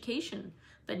university education,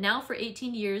 but now for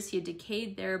 18 years he had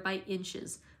decayed there by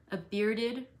inches, a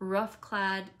bearded,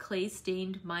 rough-clad,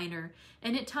 clay-stained miner,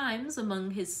 and at times,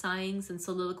 among his sighings and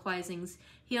soliloquizings,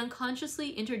 he unconsciously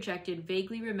interjected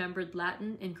vaguely remembered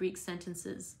Latin and Greek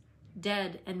sentences.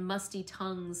 Dead and musty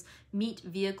tongues, meet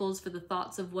vehicles for the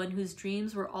thoughts of one whose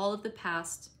dreams were all of the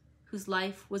past, whose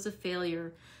life was a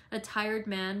failure, a tired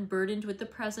man burdened with the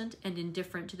present and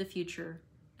indifferent to the future,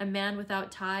 a man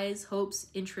without ties, hopes,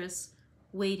 interests,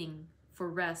 waiting for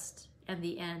rest and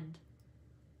the end.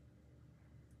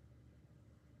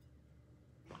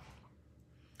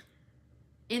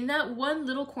 In that one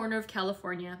little corner of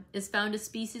California is found a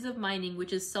species of mining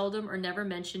which is seldom or never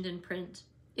mentioned in print.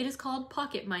 It is called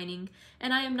pocket mining,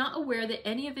 and I am not aware that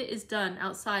any of it is done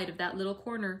outside of that little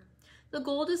corner. The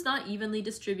gold is not evenly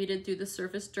distributed through the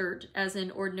surface dirt, as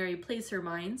in ordinary placer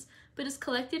mines, but is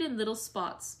collected in little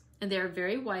spots, and they are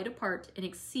very wide apart and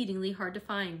exceedingly hard to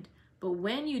find. But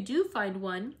when you do find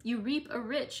one, you reap a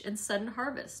rich and sudden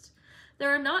harvest.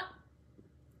 There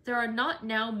are not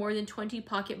now more than 20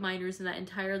 pocket miners in that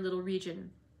entire little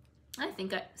region. I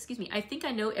think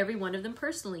I know every one of them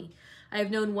personally. I have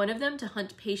known one of them to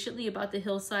hunt patiently about the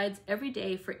hillsides every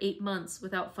day for 8 months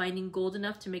without finding gold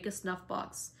enough to make a snuff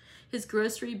box, his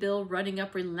grocery bill running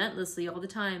up relentlessly all the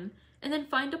time, and then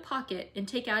find a pocket and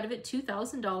take out of it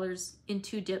 $2,000 in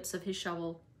 2 dips of his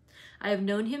shovel. I have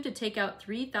known him to take out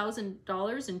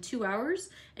 $3,000 in 2 hours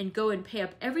and go and pay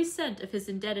up every cent of his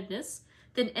indebtedness,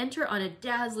 then enter on a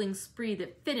dazzling spree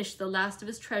that finished the last of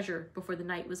his treasure before the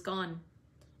night was gone.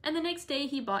 And the next day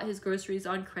he bought his groceries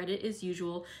on credit as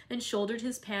usual and shouldered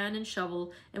his pan and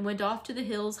shovel and went off to the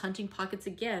hills hunting pockets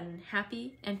again,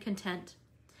 happy and content.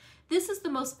 This is the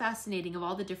most fascinating of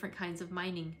all the different kinds of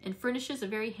mining and furnishes a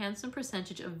very handsome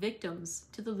percentage of victims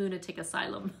to the lunatic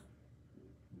asylum.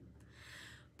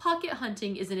 Pocket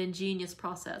hunting is an ingenious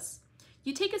process.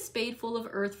 You take a spadeful of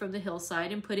earth from the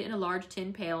hillside and put it in a large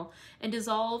tin pail and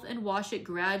dissolve and wash it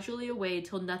gradually away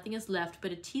till nothing is left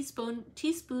but a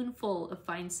teaspoonful of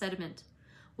fine sediment.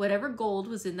 Whatever gold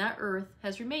was in that earth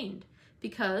has remained,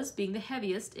 because, being the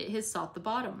heaviest, it has sought the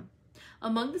bottom.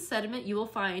 Among the sediment you will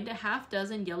find a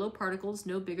half-dozen yellow particles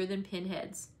no bigger than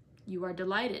pinheads. You are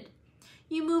delighted.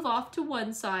 You move off to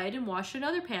one side and wash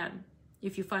another pan.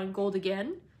 If you find gold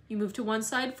again, you move to one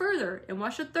side further and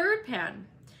wash a third pan.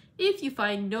 If you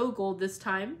find no gold this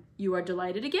time, you are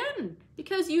delighted again,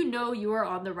 because you know you are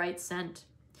on the right scent.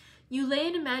 You lay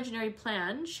an imaginary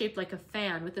plan shaped like a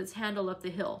fan with its handle up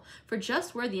the hill, for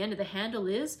just where the end of the handle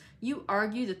is, you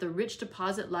argue that the rich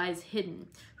deposit lies hidden,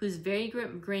 whose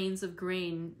vagrant grains of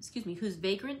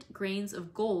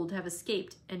gold have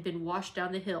escaped and been washed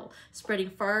down the hill,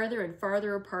 spreading farther and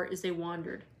farther apart as they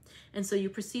wandered. And so you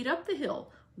proceed up the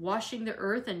hill, washing the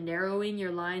earth and narrowing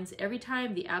your lines every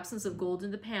time the absence of gold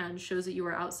in the pan shows that you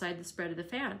are outside the spread of the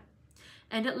fan.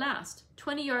 And at last,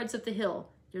 20 yards up the hill,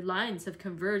 your lines have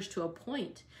converged to a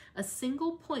point. A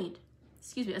single foot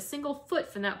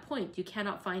from that point, you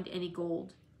cannot find any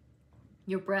gold.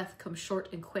 Your breath comes short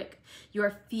and quick. You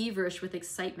are feverish with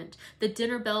excitement. The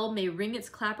dinner bell may ring its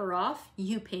clapper off.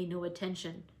 You pay no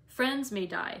attention. Friends may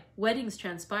die. Weddings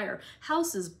transpire.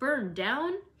 Houses burn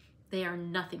down. They are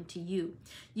nothing to you.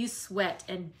 You sweat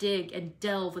and dig and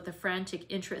delve with a frantic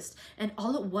interest, and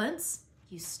all at once,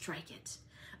 you strike it.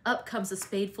 Up comes a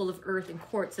spadeful of earth and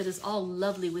quartz that is all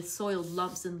lovely with soiled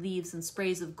lumps and leaves and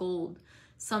sprays of gold.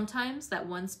 Sometimes that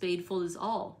one spadeful is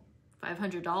all,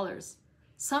 $500.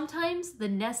 Sometimes the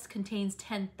nest contains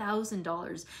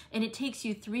 $10,000, and it takes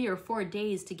you 3 or 4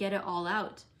 days to get it all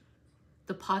out.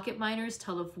 The pocket miners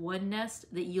tell of one nest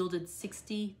that yielded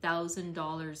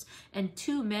 $60,000, and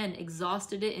 2 men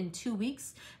exhausted it in 2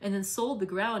 weeks and then sold the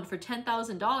ground for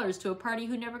 $10,000 to a party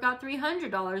who never got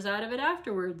 $300 out of it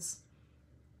afterwards.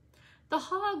 The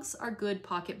hogs are good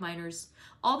pocket miners.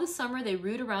 All the summer they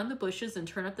root around the bushes and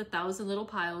turn up the 1,000 little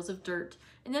piles of dirt,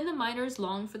 and then the miners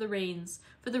long for the rains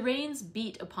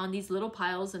beat upon these little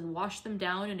piles and wash them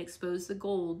down and expose the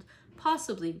gold,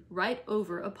 possibly right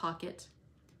over a pocket.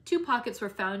 2 pockets were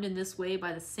found in this way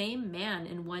by the same man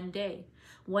in one day.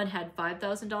 One had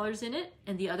 $5,000 in it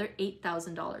and the other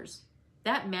 $8,000.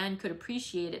 That man could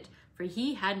appreciate it, for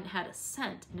he hadn't had a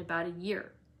cent in about a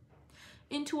year.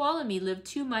 In Tuolumne lived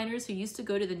 2 miners who used to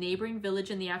go to the neighboring village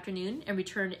in the afternoon and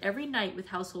return every night with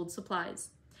household supplies.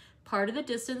 Part of the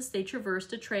distance they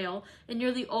traversed a trail and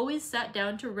nearly always sat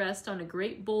down to rest on a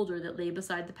great boulder that lay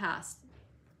beside the path.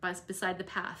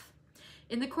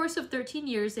 In the course of 13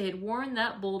 years, they had worn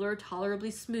that boulder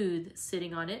tolerably smooth,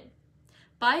 sitting on it.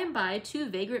 By and by, 2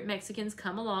 vagrant Mexicans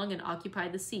come along and occupy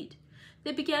the seat.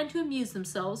 They began to amuse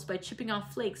themselves by chipping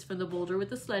off flakes from the boulder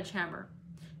with a sledgehammer.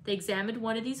 They examined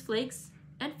one of these flakes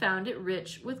and found it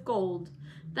rich with gold.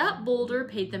 That boulder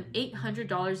paid them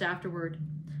 $800 afterward.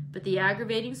 But the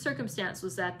aggravating circumstance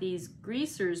was that these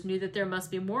greasers knew that there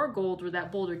must be more gold where that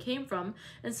boulder came from,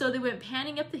 and so they went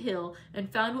panning up the hill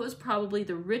and found what was probably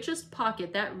the richest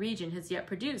pocket that region has yet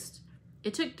produced.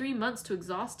 It took 3 months to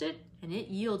exhaust it, and it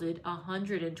yielded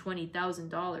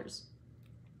 $120,000.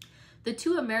 The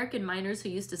 2 American miners who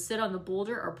used to sit on the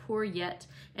boulder are poor yet,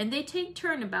 and they take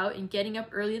turn about in getting up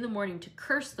early in the morning to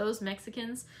curse those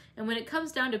Mexicans, and when it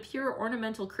comes down to pure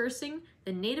ornamental cursing,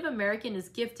 the Native American is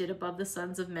gifted above the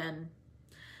sons of men.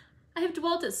 I have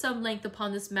dwelt at some length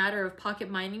upon this matter of pocket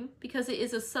mining because it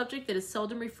is a subject that is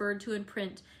seldom referred to in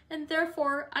print, and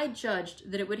therefore I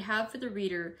judged that it would have for the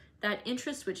reader that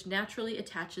interest which naturally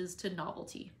attaches to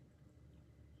novelty.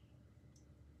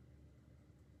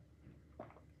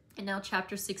 And now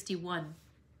chapter 61.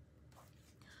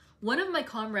 One of my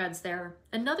comrades there,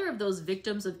 another of those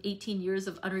victims of 18 years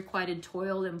of unrequited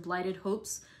toil and blighted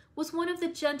hopes, was one of the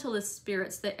gentlest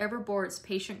spirits that ever bore its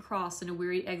patient cross in a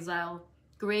weary exile.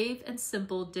 Grave and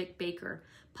simple Dick Baker,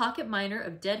 pocket miner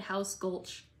of Dead House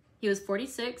Gulch. He was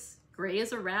 46, gray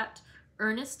as a rat,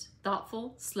 earnest,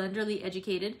 thoughtful, slenderly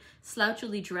educated,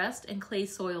 slouchily dressed, and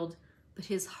clay-soiled. But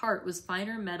his heart was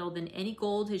finer metal than any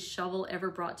gold his shovel ever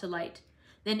brought to light,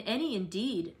 than any,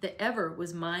 indeed, that ever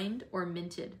was mined or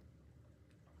minted.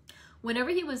 Whenever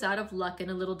he was out of luck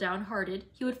and a little downhearted,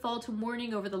 he would fall to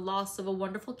mourning over the loss of a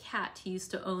wonderful cat he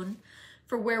used to own,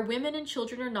 for where women and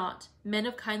children are not, men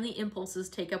of kindly impulses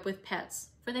take up with pets,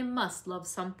 for they must love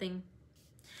something.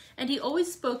 And he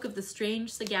always spoke of the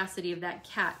strange sagacity of that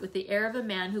cat with the air of a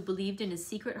man who believed in his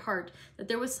secret heart that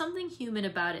there was something human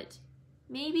about it,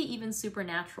 maybe even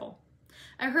supernatural.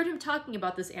 I heard him talking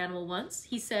about this animal once.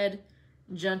 He said,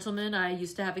 "Gentlemen, I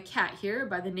used to have a cat here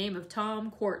by the name of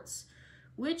Tom Quartz,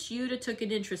 which you'd 'a' took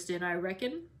an interest in, I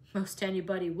reckon. Most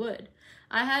anybody would.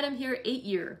 I had him here 8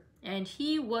 year, and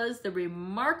he was the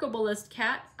remarkablest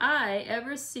cat I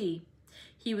ever see.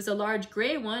 He was a large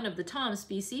gray one of the Tom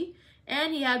species,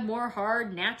 and he had more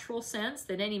hard, natural sense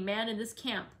than any man in this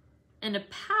camp, and a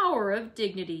power of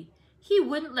dignity. He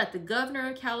wouldn't let the governor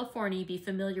of California be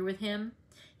familiar with him.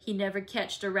 He never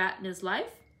catched a rat in his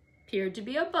life, 'peared to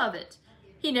be above it.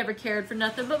 He never cared for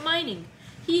nothing but mining.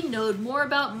 He knowed more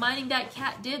about mining, that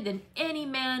cat did, than any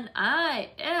man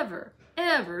I ever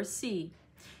see.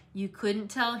 You couldn't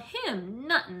tell him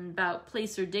nothin' about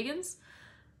placer diggin's.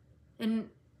 And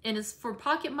as for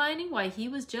pocket mining, why, he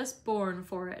was just born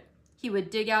for it. He would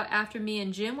dig out after me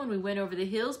and Jim when we went over the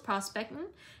hills prospectin',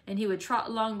 and he would trot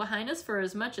along behind us for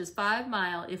as much as 5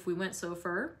 mile if we went so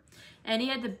fur. And he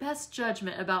had the best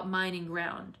judgment about mining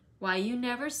ground. Why, you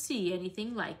never see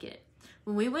anything like it.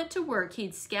 When we went to work,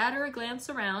 he'd scatter a glance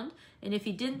around, and if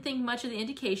he didn't think much of the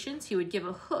indications, he would give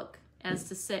a hook as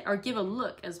to say, or give a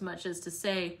look as much as to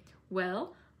say,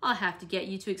 'Well, I'll have to get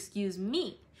you to excuse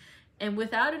me.' And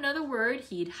without another word,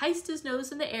 he'd heist his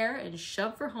nose in the air and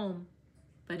shove for home.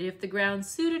 But if the ground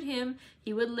suited him,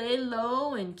 he would lay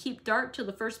low and keep dark till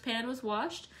the first pan was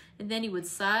washed, and then he would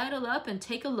sidle up and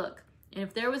take a look. And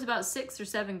if there was about 6 or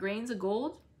 7 grains of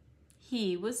gold,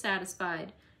 he was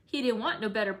satisfied. He didn't want no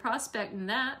better prospect than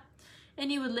that. And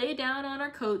he would lay down on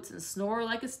our coats and snore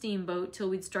like a steamboat till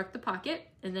we'd struck the pocket,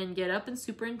 and then get up and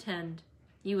superintend.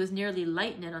 He was nearly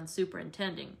lightning on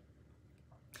superintending.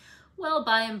 Well,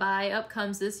 by and by, up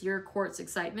comes this year quartz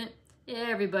excitement.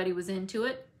 Everybody was into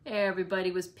it.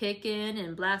 Everybody was picking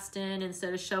and blasting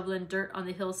instead of shoveling dirt on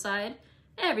the hillside.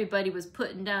 Everybody was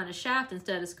putting down a shaft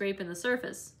instead of scraping the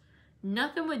surface.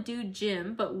 Nothing would do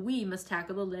Jim, but we must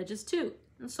tackle the ledges too,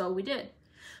 and so we did.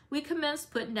 We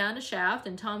commenced putting down a shaft,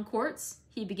 and Tom Quartz,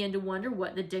 he began to wonder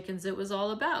what the dickens it was all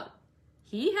about.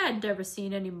 He hadn't ever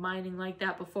seen any mining like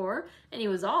that before, and he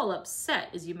was all upset,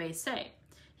 as you may say.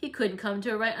 He couldn't come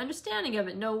to a right understanding of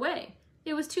it, no way.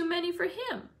 It was too many for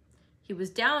him. He was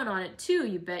down on it too,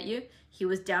 you bet you. He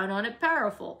was down on it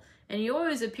powerful, and he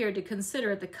always appeared to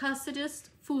consider it the cussedest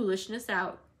foolishness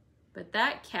out. But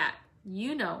that cat,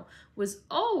 you know, was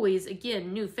always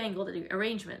agin newfangled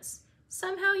arrangements.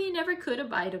 Somehow he never could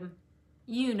abide 'em.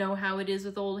 You know how it is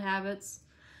with old habits.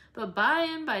 But by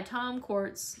and by Tom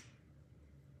Quartz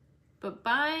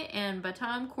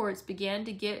began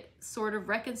to get sort of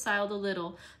reconciled a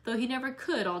little, though he never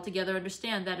could altogether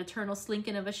understand that eternal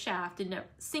sinking of a shaft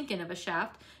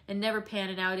and never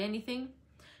panning out anything.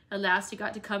 At last he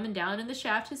got to coming down in the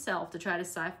shaft himself to try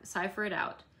to cipher it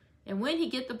out. And when he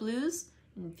get the blues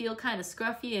and feel kind of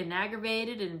scruffy and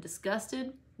aggravated and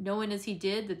disgusted, knowing as he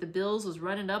did that the bills was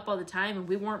running up all the time and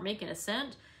we weren't making a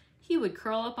cent, he would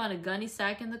curl up on a gunny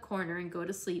sack in the corner and go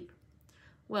to sleep.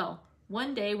 Well,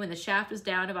 one day when the shaft was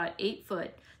down about 8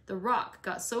 foot, the rock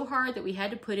got so hard that we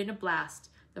had to put in a blast,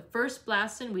 the first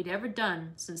blasting we'd ever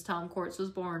done since Tom Quartz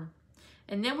was born.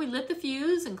 And then we lit the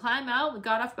fuse and climbed out and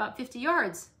got off about 50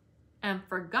 yards and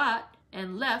forgot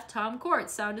and left Tom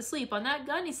Quartz sound asleep on that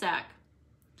gunny sack.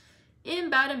 In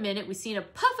about a minute, we seen a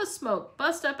puff of smoke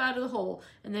bust up out of the hole,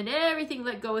 and then everything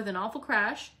let go with an awful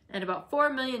crash, and about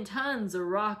 4 million tons of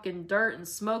rock and dirt and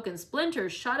smoke and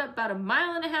splinters shot up about 1.5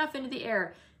 miles into the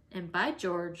air, and by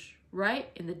George, right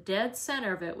in the dead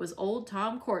center of it was old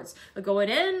Tom Quartz,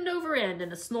 a-going end over end,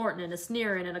 and a snorting and a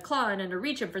sneering and a clawing and a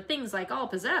reaching for things like all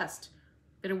possessed.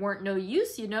 But it weren't no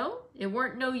use, you know. It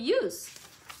weren't no use.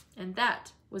 And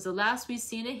that was the last we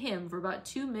seen of him for about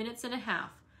 2 minutes and a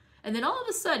half. And then all of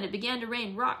a sudden it began to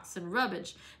rain rocks and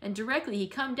rubbish, and directly he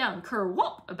come down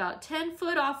ker-whop about 10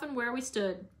 foot off from where we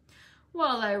stood.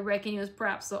 Well, I reckon he was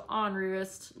perhaps the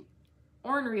orneriest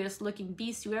looking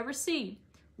beast you ever see.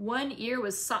 One ear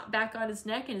was sot back on his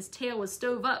neck, and his tail was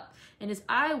stove up, and his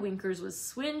eye winkers was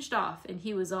swinged off, and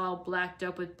he was all blacked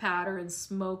up with powder and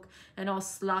smoke, and all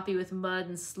sloppy with mud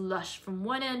and slush from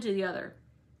one end to the other.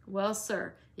 Well,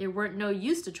 sir, it weren't no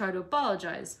use to try to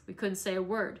apologize. We couldn't say a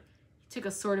word. He took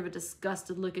a sort of a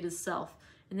disgusted look at himself,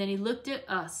 and then he looked at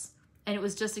us, and it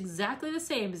was just exactly the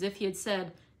same as if he had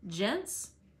said,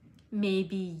 "Gents,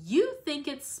 maybe you think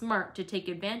it's smart to take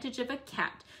advantage of a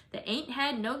cat that ain't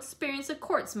had no experience of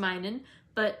quartz mining,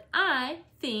 but I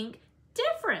think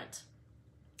different."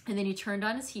 And then he turned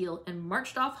on his heel and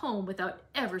marched off home without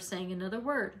ever saying another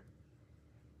word.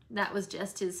 That was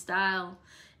just his style,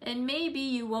 and maybe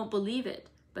you won't believe it,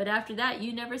 but after that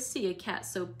you never see a cat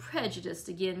so prejudiced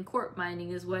again quartz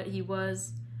mining as what he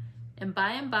was. And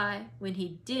by, when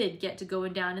he did get to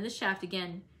going down in the shaft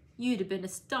again, you'd have been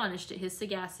astonished at his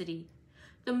sagacity.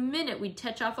 The minute we'd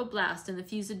touch off a blast and the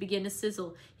fuse would begin to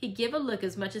sizzle, he'd give a look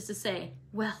as much as to say,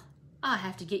 "Well, I'll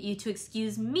have to get you to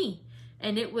excuse me."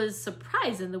 And it was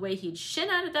surprising the way he'd shin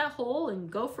out of that hole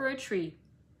and go for a tree.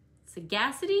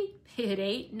 Sagacity? It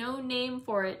ain't no name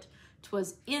for it.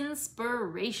 'Twas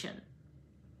inspiration.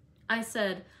 I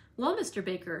said, "Well, Mr.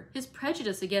 Baker, his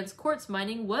prejudice against quartz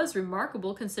mining was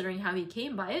remarkable considering how he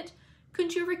came by it.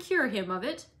 Couldn't you ever cure him of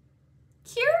it?"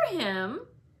 Cure him?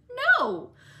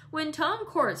 No! When Tom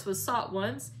Quartz was sought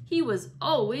once, he was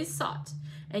always sought.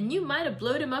 And you might have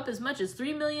blowed him up as much as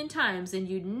 3 million times, and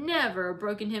you'd never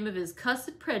broken him of his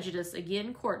cussed prejudice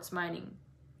agin quartz mining.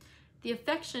 The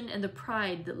affection and the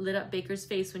pride that lit up Baker's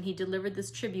face when he delivered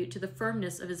this tribute to the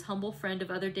firmness of his humble friend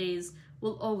of other days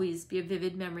will always be a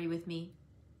vivid memory with me.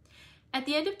 At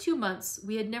the end of 2 months,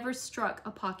 we had never struck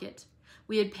a pocket.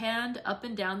 We had panned up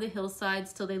and down the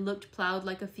hillsides till they looked plowed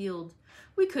like a field.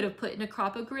 We could have put in a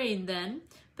crop of grain then,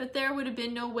 but there would have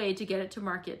been no way to get it to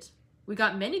market. We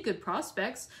got many good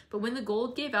prospects, but when the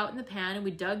gold gave out in the pan and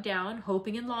we dug down,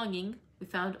 hoping and longing, we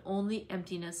found only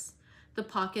emptiness. The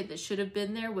pocket that should have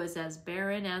been there was as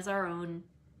barren as our own.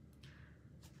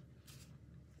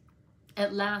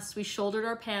 At last, we shouldered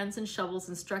our pans and shovels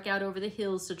and struck out over the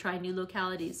hills to try new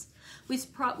localities. We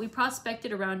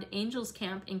prospected around Angel's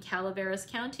Camp in Calaveras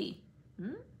County.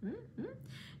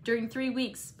 During 3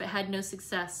 weeks, but had no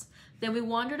success. Then we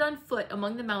wandered on foot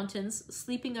among the mountains,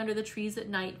 sleeping under the trees at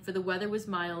night, for the weather was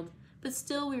mild, but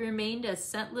still we remained as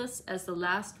scentless as the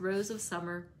last rose of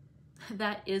summer.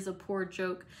 That is a poor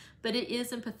joke, but it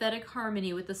is in pathetic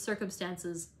harmony with the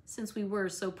circumstances, since we were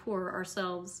so poor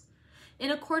ourselves.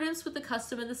 In accordance with the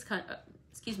custom of the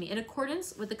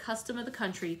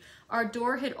country, our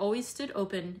door had always stood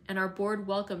open and our board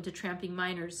welcome to tramping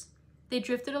miners. They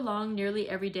drifted along nearly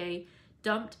every day,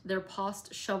 dumped their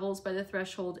post shovels by the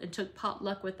threshold, and took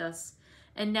potluck with us.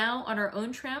 And now, on our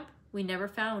own tramp, we never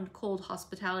found cold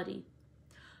hospitality.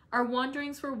 Our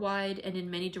wanderings were wide and in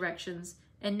many directions,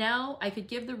 and now I could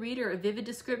give the reader a vivid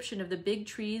description of the big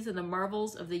trees and the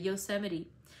marvels of the Yosemite.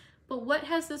 But what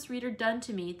has this reader done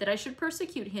to me that I should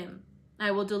persecute him? I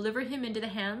will deliver him into the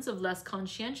hands of less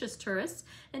conscientious tourists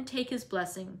and take his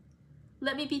blessing.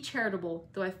 Let me be charitable,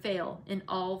 though I fail in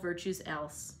all virtues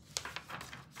else.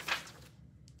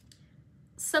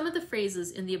 Some of the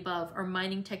phrases in the above are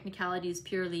mining technicalities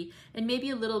purely, and may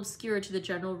be a little obscure to the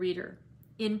general reader.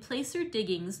 In placer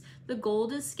diggings, the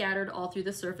gold is scattered all through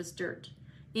the surface dirt.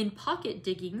 In pocket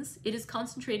diggings, it is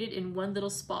concentrated in one little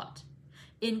spot.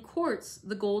 In quartz,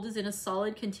 the gold is in a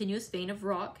solid continuous vein of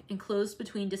rock enclosed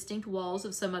between distinct walls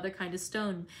of some other kind of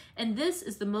stone, and this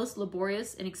is the most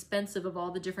laborious and expensive of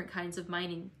all the different kinds of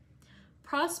mining.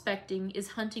 Prospecting is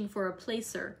hunting for a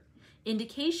placer.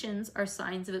 Indications are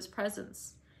signs of its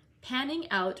presence. Panning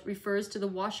out refers to the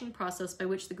washing process by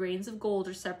which the grains of gold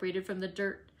are separated from the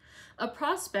dirt. A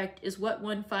prospect is what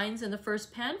one finds in the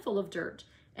first panful of dirt,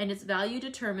 and its value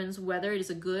determines whether it is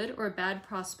a good or a bad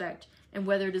prospect, and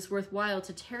whether it is worthwhile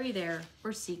to tarry there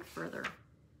or seek further.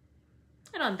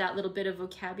 And on that little bit of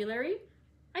vocabulary,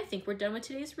 I think we're done with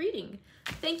today's reading.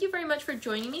 Thank you very much for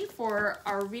joining me for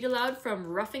our read aloud from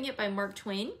Roughing It by Mark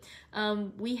Twain.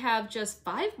 We have just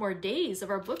 5 more days of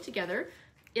our book together.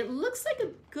 It looks like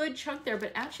a good chunk there,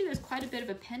 but actually there's quite a bit of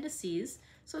appendices.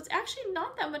 So it's actually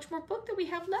not that much more book that we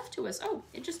have left to us. Oh,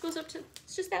 it just goes up to,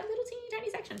 it's just that little teeny tiny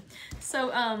section.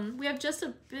 So we have just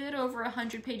a bit over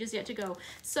 100 pages yet to go.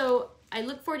 So I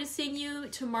look forward to seeing you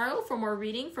tomorrow for more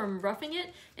reading from Roughing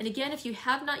It. And again, if you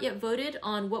have not yet voted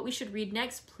on what we should read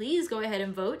next, please go ahead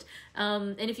and vote.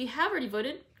 And if you have already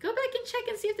voted, go back and check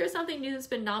and see if there's something new that's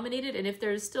been nominated. And if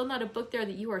there's still not a book there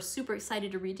that you are super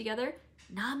excited to read together,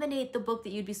 nominate the book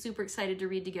that you'd be super excited to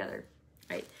read together.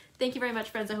 All right. Thank you very much,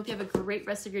 friends. I hope you have a great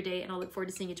rest of your day, and I'll look forward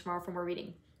to seeing you tomorrow for more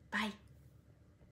reading. Bye.